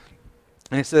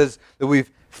 And he says that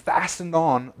we've fastened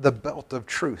on the belt of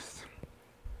truth.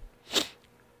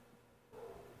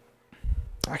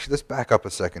 Actually, let's back up a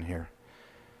second here.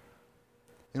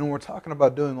 You know, we're talking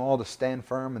about doing all to stand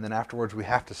firm, and then afterwards we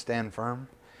have to stand firm.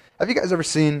 Have you guys ever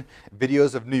seen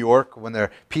videos of New York when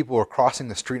people are crossing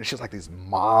the street? It's just like this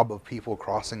mob of people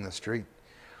crossing the street.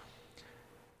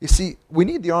 You see, we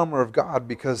need the armor of God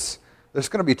because there's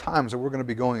going to be times that we're going to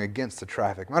be going against the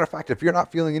traffic. Matter of fact, if you're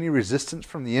not feeling any resistance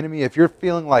from the enemy, if you're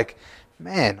feeling like,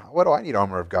 man, what do I need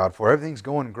armor of God for? Everything's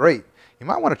going great. You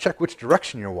might want to check which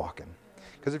direction you're walking.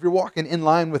 Because if you're walking in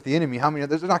line with the enemy,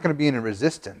 there's not going to be any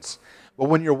resistance. But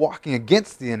when you're walking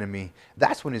against the enemy,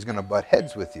 that's when he's going to butt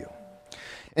heads with you.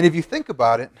 And if you think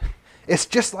about it, it's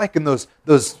just like in those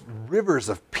rivers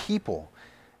of people.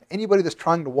 Anybody that's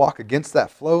trying to walk against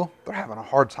that flow, they're having a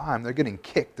hard time. They're getting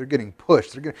kicked. They're getting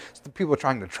pushed. The people are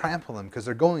trying to trample them because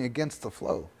they're going against the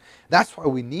flow. That's why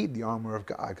we need the armor of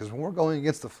God, because when we're going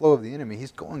against the flow of the enemy,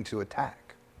 he's going to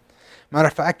attack. Matter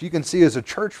of fact, you can see as a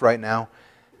church right now,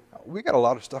 we got a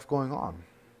lot of stuff going on.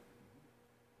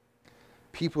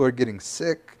 People are getting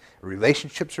sick.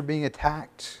 Relationships are being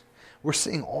attacked. We're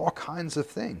seeing all kinds of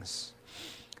things.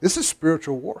 This is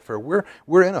spiritual warfare.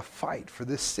 We're in a fight for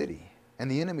this city. And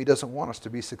the enemy doesn't want us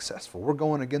to be successful. We're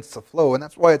going against the flow. And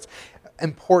that's why it's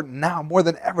important now more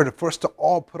than ever for us to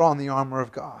all put on the armor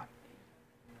of God.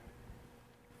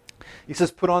 He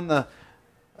says,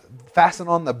 fasten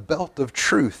on the belt of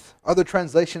truth. Other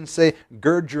translations say,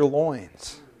 gird your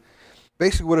loins.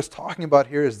 Basically what it's talking about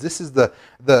here is this is the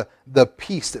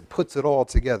piece that puts it all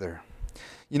together.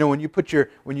 You know, when you put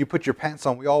your pants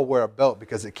on, we all wear a belt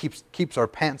because it keeps our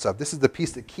pants up. This is the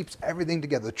piece that keeps everything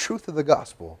together. The truth of the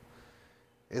gospel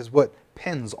is what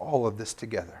pins all of this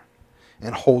together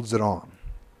and holds it on.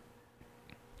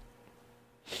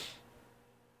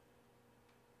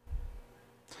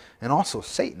 And also,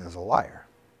 Satan is a liar.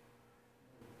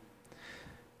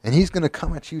 And he's going to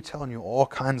come at you telling you all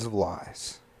kinds of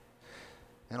lies.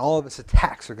 And all of his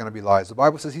attacks are going to be lies. The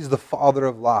Bible says he's the father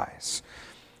of lies.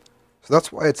 So that's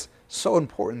why it's so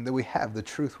important that we have the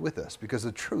truth with us, because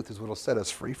the truth is what will set us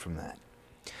free from that.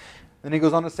 Then he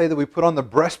goes on to say that we put on the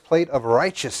breastplate of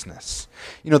righteousness.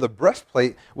 You know, the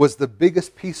breastplate was the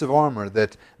biggest piece of armor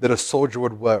that a soldier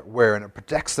would wear, and it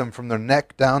protects them from their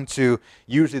neck down to,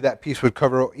 usually that piece would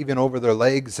cover even over their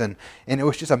legs, and it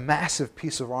was just a massive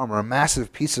piece of armor, a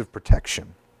massive piece of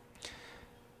protection.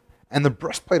 And the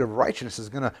breastplate of righteousness is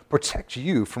going to protect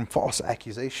you from false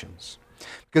accusations.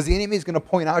 Because the enemy is going to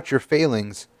point out your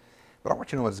failings, but I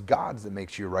want you to know it's God's that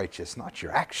makes you righteous, not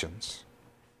your actions.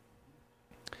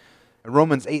 In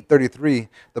Romans 8:33,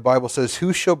 the Bible says,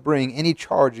 who shall bring any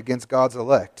charge against God's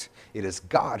elect? It is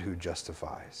God who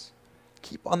justifies.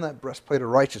 Keep on that breastplate of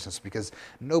righteousness, because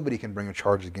nobody can bring a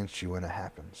charge against you when it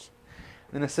happens.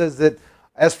 Then it says that,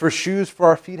 as for shoes for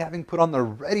our feet, having put on the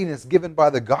readiness given by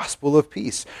the gospel of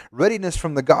peace. Readiness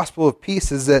from the gospel of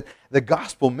peace is that the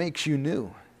gospel makes you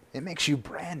new. It makes you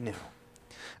brand new.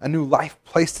 A new life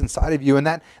placed inside of you, and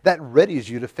that readies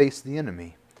you to face the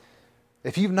enemy.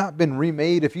 If you've not been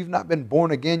remade, if you've not been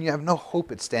born again, you have no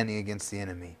hope at standing against the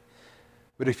enemy.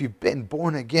 But if you've been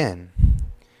born again,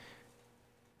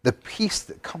 the peace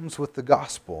that comes with the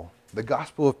gospel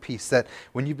of peace, that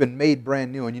when you've been made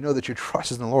brand new and you know that your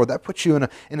trust is in the Lord, that puts you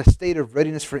in a state of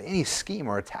readiness for any scheme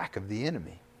or attack of the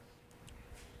enemy.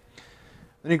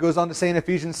 Then he goes on to say in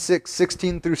Ephesians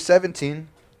 6:16 through 17,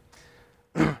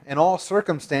 in all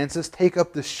circumstances, take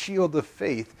up the shield of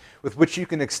faith with which you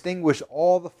can extinguish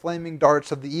all the flaming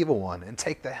darts of the evil one, and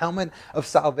take the helmet of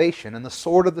salvation and the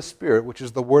sword of the Spirit, which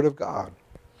is the word of God.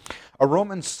 A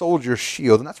Roman soldier's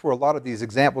shield, and that's where a lot of these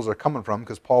examples are coming from,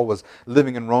 because Paul was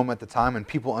living in Rome at the time and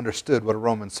people understood what a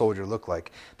Roman soldier looked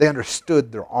like. They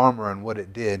understood their armor and what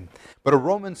it did. But a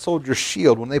Roman soldier's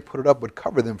shield, when they put it up, would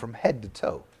cover them from head to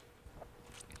toe.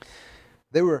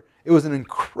 It was an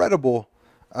incredible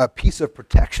piece of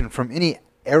protection from any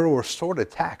arrow or sword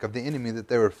attack of the enemy that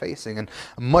they were facing. And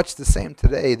much the same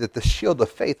today, that the shield of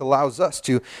faith allows us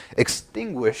to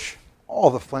extinguish all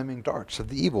the flaming darts of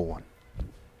the evil one.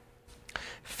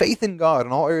 Faith in God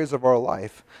in all areas of our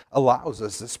life allows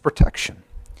us this protection.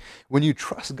 When you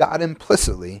trust God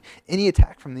implicitly, any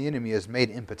attack from the enemy is made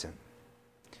impotent.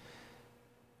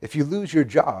 If you lose your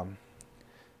job,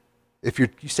 if you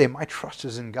say, my trust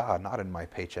is in God, not in my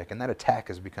paycheck, and that attack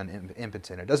has become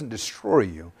impotent. It doesn't destroy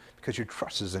you because your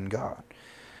trust is in God.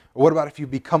 Or what about if you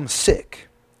become sick?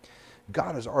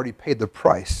 God has already paid the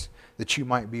price that you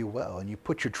might be well, and you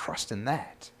put your trust in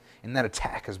that, and that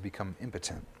attack has become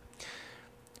impotent.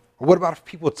 Or what about if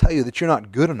people tell you that you're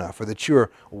not good enough or that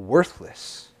you're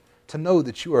worthless? To know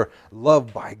that you are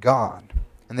loved by God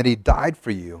and that he died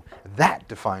for you, that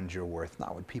defines your worth,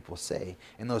 not what people say.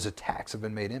 And those attacks have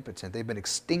been made impotent. They've been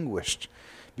extinguished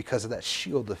because of that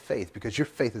shield of faith, because your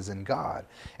faith is in God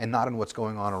and not in what's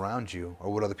going on around you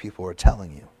or what other people are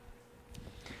telling you.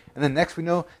 And then next we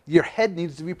know your head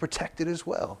needs to be protected as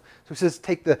well. So it says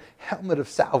take the helmet of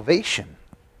salvation.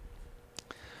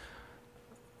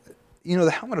 You know,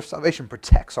 the helmet of salvation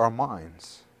protects our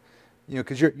minds.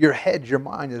 because your head, your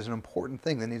mind is an important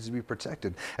thing that needs to be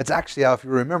protected. It's actually how, if you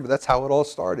remember, that's how it all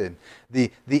started.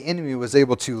 The enemy was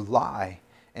able to lie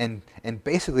and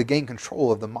basically gain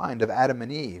control of the mind of Adam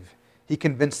and Eve. He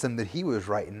convinced them that he was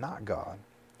right and not God.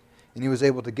 And he was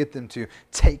able to get them to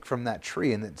take from that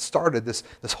tree, and it started this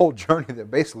whole journey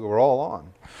that basically we're all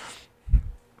on.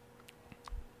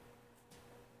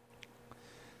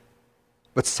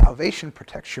 But salvation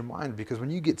protects your mind, because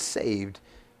when you get saved,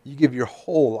 you give your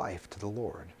whole life to the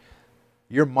Lord.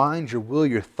 Your mind, your will,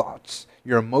 your thoughts,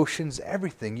 your emotions,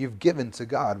 everything you've given to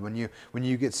God when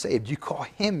you get saved. You call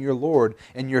Him your Lord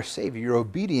and your Savior. You're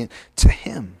obedient to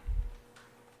Him.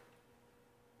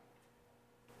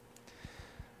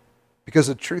 Because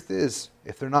the truth is,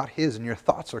 if they're not His and your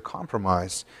thoughts are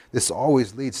compromised, this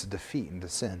always leads to defeat and to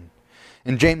sin.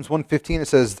 In James 1:15 it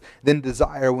says, "Then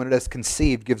desire, when it has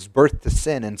conceived, gives birth to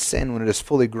sin, and sin, when it is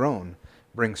fully grown,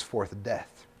 brings forth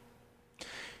death."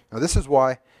 Now this is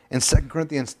why in 2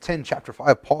 Corinthians 10, chapter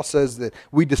 5, Paul says that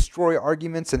we destroy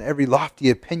arguments and every lofty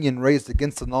opinion raised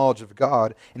against the knowledge of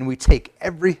God, and we take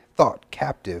every thought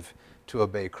captive to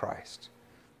obey Christ.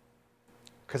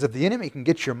 Because if the enemy can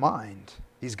get your mind,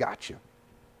 he's got you.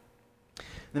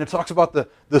 Then it talks about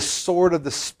the sword of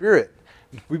the Spirit.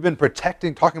 We've been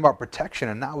talking about protection,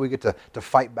 and now we get to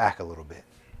fight back a little bit.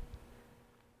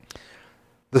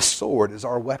 The sword is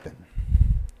our weapon.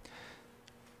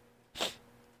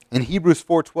 In Hebrews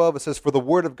 4:12 it says, "For the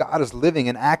word of God is living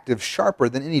and active, sharper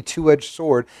than any two-edged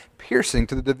sword, piercing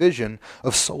to the division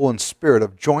of soul and spirit,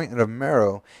 of joint and of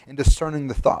marrow, and discerning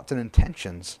the thoughts and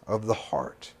intentions of the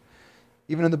heart."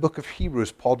 Even in the book of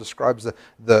Hebrews, Paul describes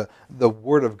the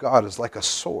word of God as like a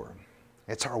sword.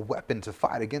 It's our weapon to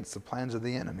fight against the plans of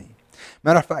the enemy.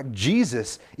 Matter of fact,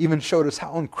 Jesus even showed us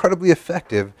how incredibly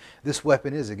effective this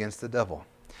weapon is against the devil.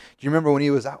 Do you remember when he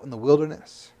was out in the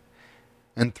wilderness?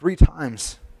 And 3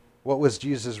 times, what was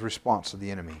Jesus' response to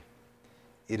the enemy?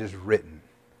 It is written.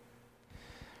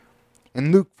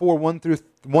 In Luke 4, 1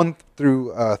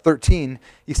 through 13,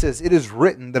 he says, "It is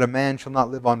written that a man shall not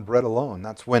live on bread alone."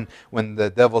 That's when the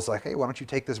devil's like, "Hey, why don't you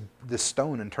take this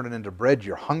stone and turn it into bread?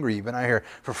 You're hungry. You've been out here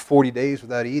for 40 days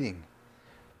without eating.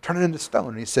 Turn it into stone."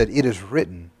 And he said, "It is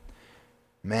written,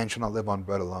 man shall not live on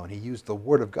bread alone." He used the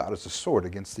word of God as a sword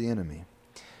against the enemy.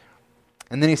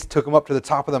 And then he took him up to the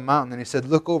top of the mountain and he said,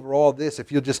 "Look over all this. If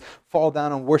you'll just fall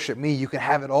down and worship me, you can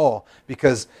have it all,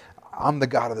 because I'm the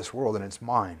God of this world and it's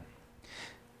mine."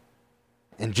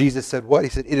 And Jesus said what? He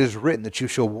said, "It is written that you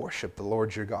shall worship the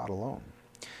Lord your God alone."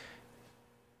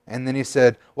 And then he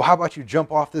said, "Well, how about you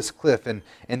jump off this cliff and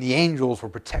the angels will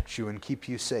protect you and keep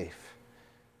you safe?"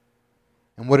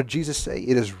 And what did Jesus say?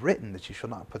 "It is written that you shall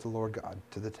not put the Lord God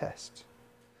to the test."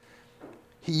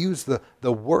 He used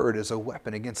the word as a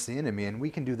weapon against the enemy, and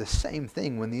we can do the same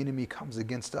thing when the enemy comes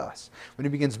against us. When he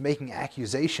begins making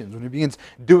accusations, when he begins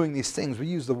doing these things, we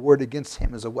use the word against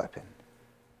him as a weapon.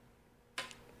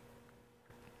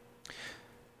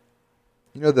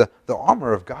 You know, the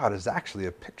armor of God is actually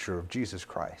a picture of Jesus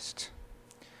Christ.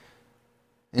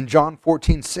 In John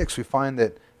 14:6, we find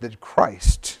that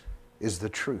Christ is the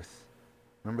truth.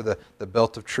 Remember the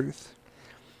belt of truth?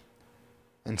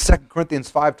 In 2 Corinthians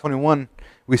 5:21,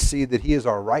 we see that He is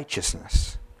our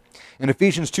righteousness. In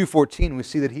Ephesians 2:14, we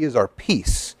see that He is our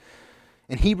peace.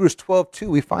 In Hebrews 12:2,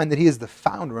 we find that He is the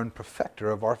founder and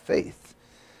perfecter of our faith.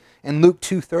 In Luke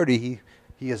 2:30,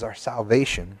 He is our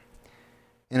salvation.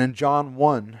 And in John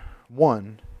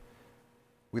 1:1,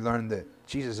 we learn that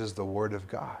Jesus is the Word of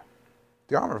God.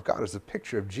 The armor of God is a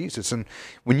picture of Jesus. And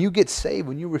when you get saved,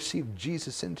 when you receive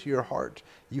Jesus into your heart,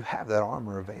 you have that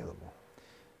armor available.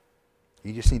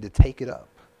 You just need to take it up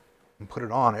and put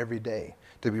it on every day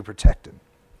to be protected.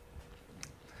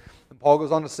 And Paul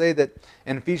goes on to say that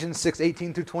in Ephesians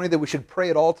 6:18 through 20, that we should pray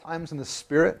at all times in the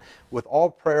Spirit with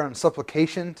all prayer and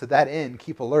supplication. To that end,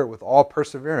 keep alert with all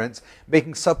perseverance,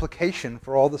 making supplication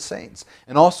for all the saints.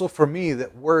 And also for me,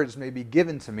 that words may be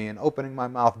given to me in opening my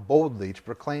mouth boldly to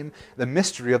proclaim the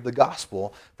mystery of the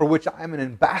gospel, for which I am an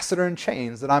ambassador in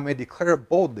chains, that I may declare it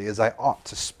boldly as I ought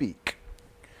to speak.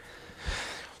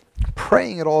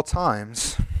 Praying at all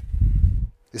times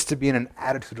is to be in an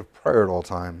attitude of prayer at all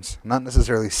times, not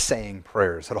necessarily saying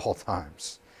prayers at all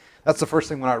times. That's the first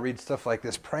thing when I read stuff like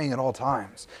this, praying at all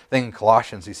times. I think in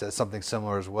Colossians he says something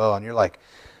similar as well, and you're like,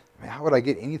 man, how would I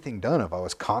get anything done if I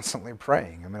was constantly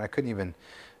praying? I mean, I couldn't even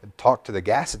talk to the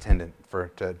gas attendant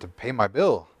to pay my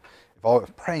bill. If I was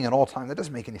praying at all times, that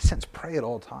doesn't make any sense. Pray at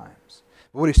all times.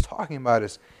 But what he's talking about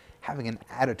is having an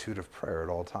attitude of prayer at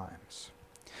all times.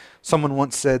 Someone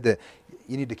once said that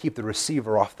you need to keep the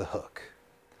receiver off the hook.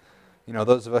 You know,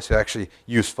 those of us who actually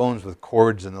use phones with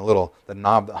cords and the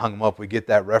knob that hung them up, we get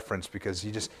that reference because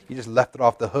you just left it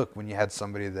off the hook when you had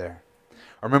somebody there.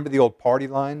 I remember the old party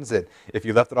lines that if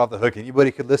you left it off the hook,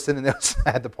 anybody could listen and they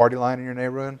had the party line in your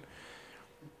neighborhood.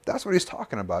 That's what he's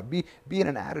talking about. Be in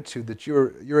an attitude that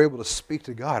you're able to speak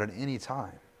to God at any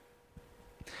time.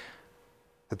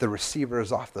 That the receiver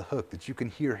is off the hook, that you can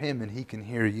hear him and he can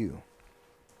hear you.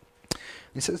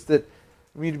 He says that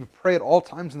we need to pray at all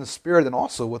times in the Spirit and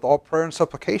also with all prayer and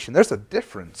supplication. There's a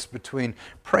difference between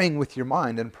praying with your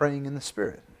mind and praying in the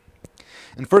Spirit.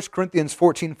 In 1 Corinthians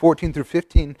 14 through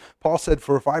 15, Paul said,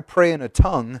 "For if I pray in a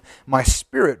tongue, my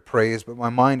spirit prays, but my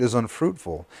mind is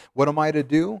unfruitful. What am I to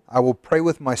do? I will pray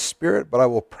with my spirit, but I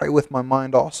will pray with my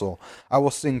mind also. I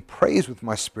will sing praise with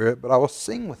my spirit, but I will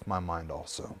sing with my mind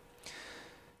also."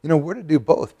 You know, we're to do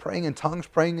both, praying in tongues,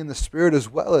 praying in the Spirit, as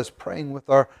well as praying with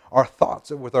our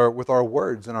thoughts, with our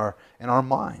words and our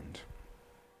mind.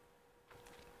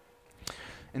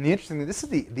 And the interesting thing, this is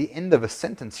the end of a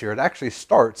sentence here. It actually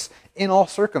starts, "In all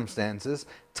circumstances,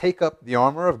 take up the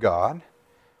armor of God,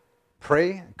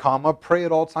 pray, pray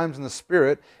at all times in the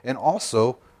Spirit, and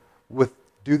also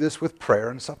do this with prayer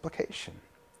and supplication."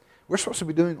 We're supposed to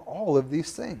be doing all of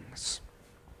these things.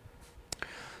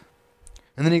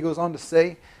 And then he goes on to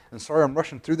say, and sorry I'm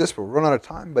rushing through this, but we're running out of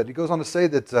time, but he goes on to say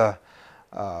that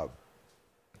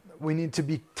we need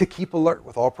to keep alert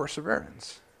with all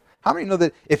perseverance. How many know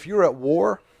that if you're at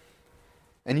war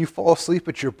and you fall asleep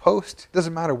at your post, it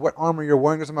doesn't matter what armor you're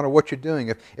wearing, doesn't matter what you're doing,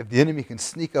 if the enemy can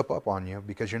sneak up on you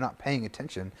because you're not paying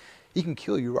attention, he can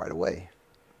kill you right away.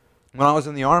 When I was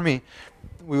in the Army,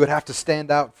 we would have to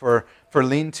stand out for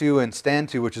lean-to and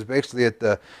stand-to, which is basically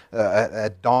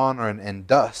at dawn or in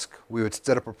dusk. We would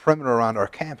set up a perimeter around our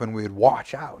camp and we would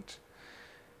watch out.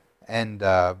 And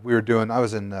I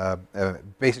was in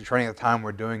basic training at the time.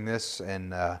 We're doing this,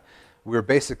 and we were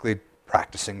basically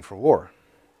practicing for war,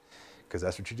 because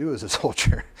that's what you do as a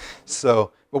soldier.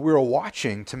 But we were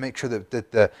watching to make sure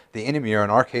that the enemy, or in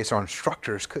our case, our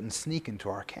instructors, couldn't sneak into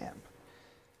our camp.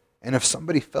 And if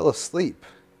somebody fell asleep,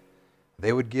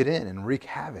 they would get in and wreak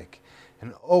havoc.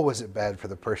 And oh, was it bad for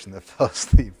the person that fell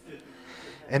asleep.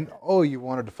 And oh, you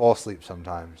wanted to fall asleep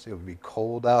sometimes. It would be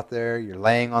cold out there. You're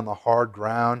laying on the hard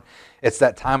ground. It's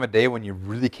that time of day when you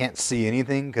really can't see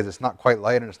anything because it's not quite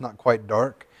light and it's not quite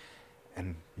dark.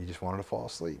 And you just wanted to fall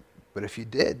asleep. But if you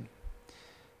did,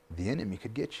 the enemy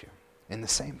could get you. And the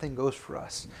same thing goes for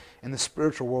us in the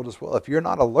spiritual world as well. If you're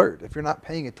not alert, if you're not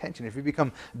paying attention, if you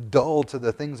become dull to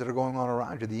the things that are going on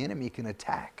around you, the enemy can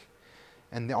attack.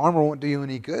 And the armor won't do you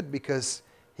any good because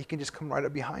he can just come right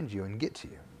up behind you and get to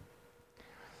you.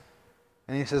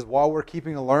 And he says, while we're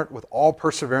keeping alert with all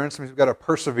perseverance, means we've got to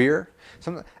persevere.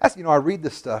 I read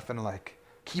this stuff and I'm like,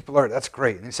 keep alert, that's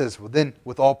great. And he says, well then,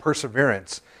 with all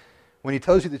perseverance. When he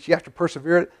tells you that you have to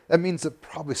persevere, that means that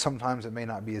probably sometimes it may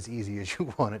not be as easy as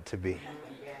you want it to be.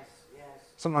 Yes.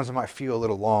 Sometimes it might feel a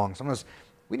little long. Sometimes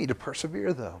we need to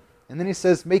persevere, though. And then he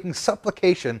says, making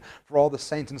supplication for all the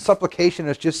saints. And supplication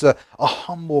is just a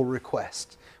humble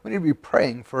request. We need to be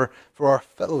praying for our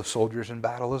fellow soldiers in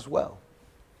battle as well.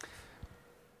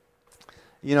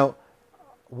 You know,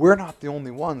 we're not the only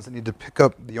ones that need to pick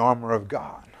up the armor of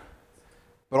God.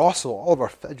 But also all of our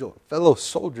fellow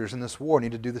soldiers in this war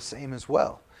need to do the same as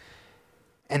well.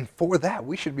 And for that,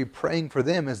 we should be praying for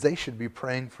them as they should be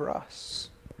praying for us.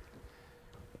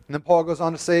 And then Paul goes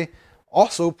on to say,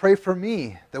 also pray for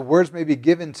me, that words may be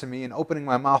given to me in opening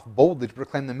my mouth boldly to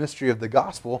proclaim the mystery of the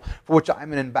gospel, for which I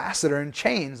am an ambassador in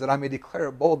chains, that I may declare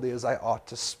it boldly as I ought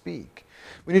to speak.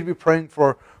 We need to be praying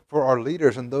for our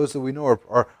leaders and those that we know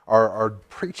are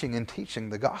preaching and teaching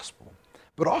the gospel.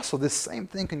 But also this same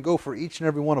thing can go for each and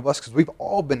every one of us, because we've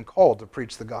all been called to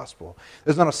preach the gospel.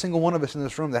 There's not a single one of us in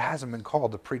this room that hasn't been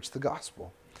called to preach the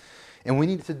gospel. And we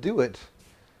need to do it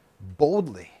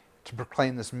boldly to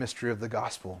proclaim this mystery of the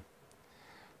gospel.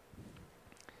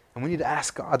 And we need to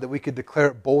ask God that we could declare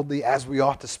it boldly as we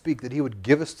ought to speak, that he would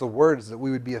give us the words that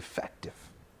we would be effective.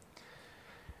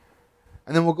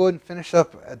 And then we'll go ahead and finish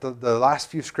up at the last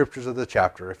few scriptures of the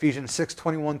chapter. Ephesians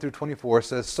 6:21 through 24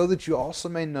 says, so that you also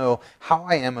may know how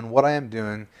I am and what I am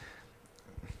doing.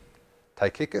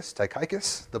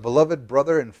 Tychicus, the beloved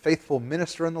brother and faithful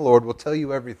minister in the Lord, will tell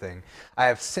you everything. I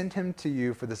have sent him to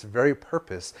you for this very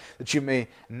purpose, that you may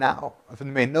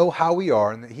know how we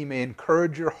are, and that he may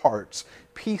encourage your hearts.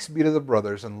 Peace be to the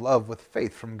brothers, and love with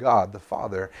faith from God the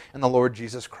Father and the Lord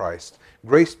Jesus Christ.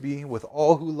 Grace be with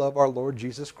all who love our Lord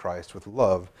Jesus Christ with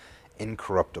love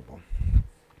incorruptible.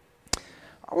 I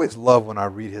always love when I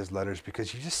read his letters,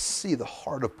 because you just see the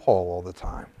heart of Paul all the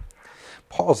time.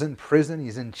 Paul's in prison,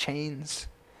 he's in chains,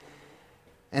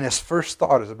 And his first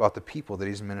thought is about the people that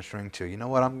he's ministering to. You know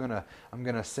what? I'm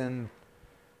gonna send.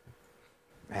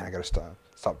 Man, I gotta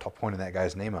stop pointing that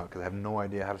guy's name out because I have no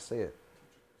idea how to say it.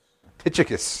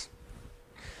 Tychicus.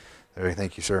 There,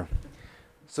 thank you, sir.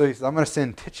 So he says, I'm gonna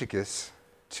send Tychicus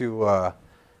to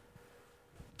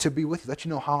be with you, let you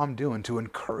know how I'm doing, to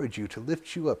encourage you, to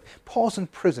lift you up. Paul's in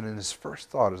prison, and his first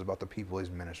thought is about the people he's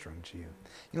ministering to you.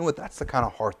 You know what? That's the kind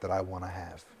of heart that I want to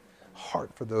have.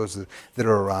 Heart for those that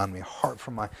are around me. Heart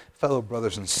for my fellow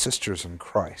brothers and sisters in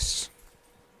Christ.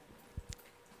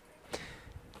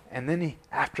 And then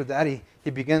after that, he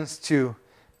begins to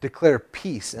declare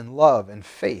peace and love and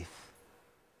faith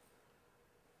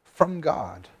from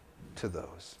God to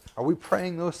those. Are we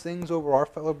praying those things over our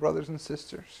fellow brothers and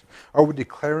sisters? Are we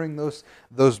declaring those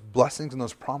blessings and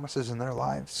those promises in their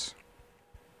lives?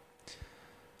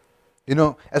 You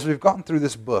know, as we've gone through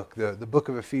this book, the book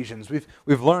of Ephesians,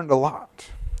 we've learned a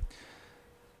lot.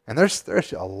 And there's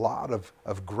a lot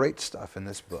of great stuff in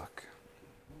this book.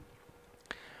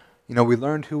 You know, we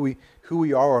learned who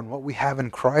we are and what we have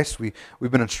in Christ. We've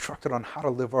been instructed on how to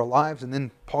live our lives, and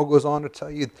then Paul goes on to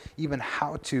tell you even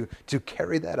how to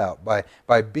carry that out by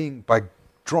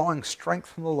drawing strength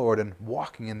from the Lord and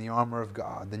walking in the armor of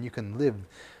God. Then you can live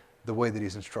the way that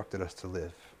He's instructed us to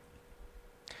live.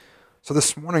 So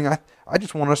this morning, I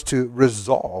just want us to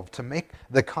resolve to make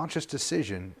the conscious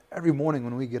decision every morning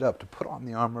when we get up to put on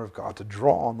the armor of God, to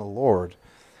draw on the Lord.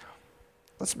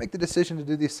 Let's make the decision to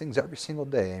do these things every single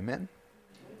day. Amen?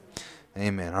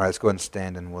 Amen. All right, let's go ahead and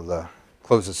stand and we'll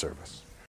close the service.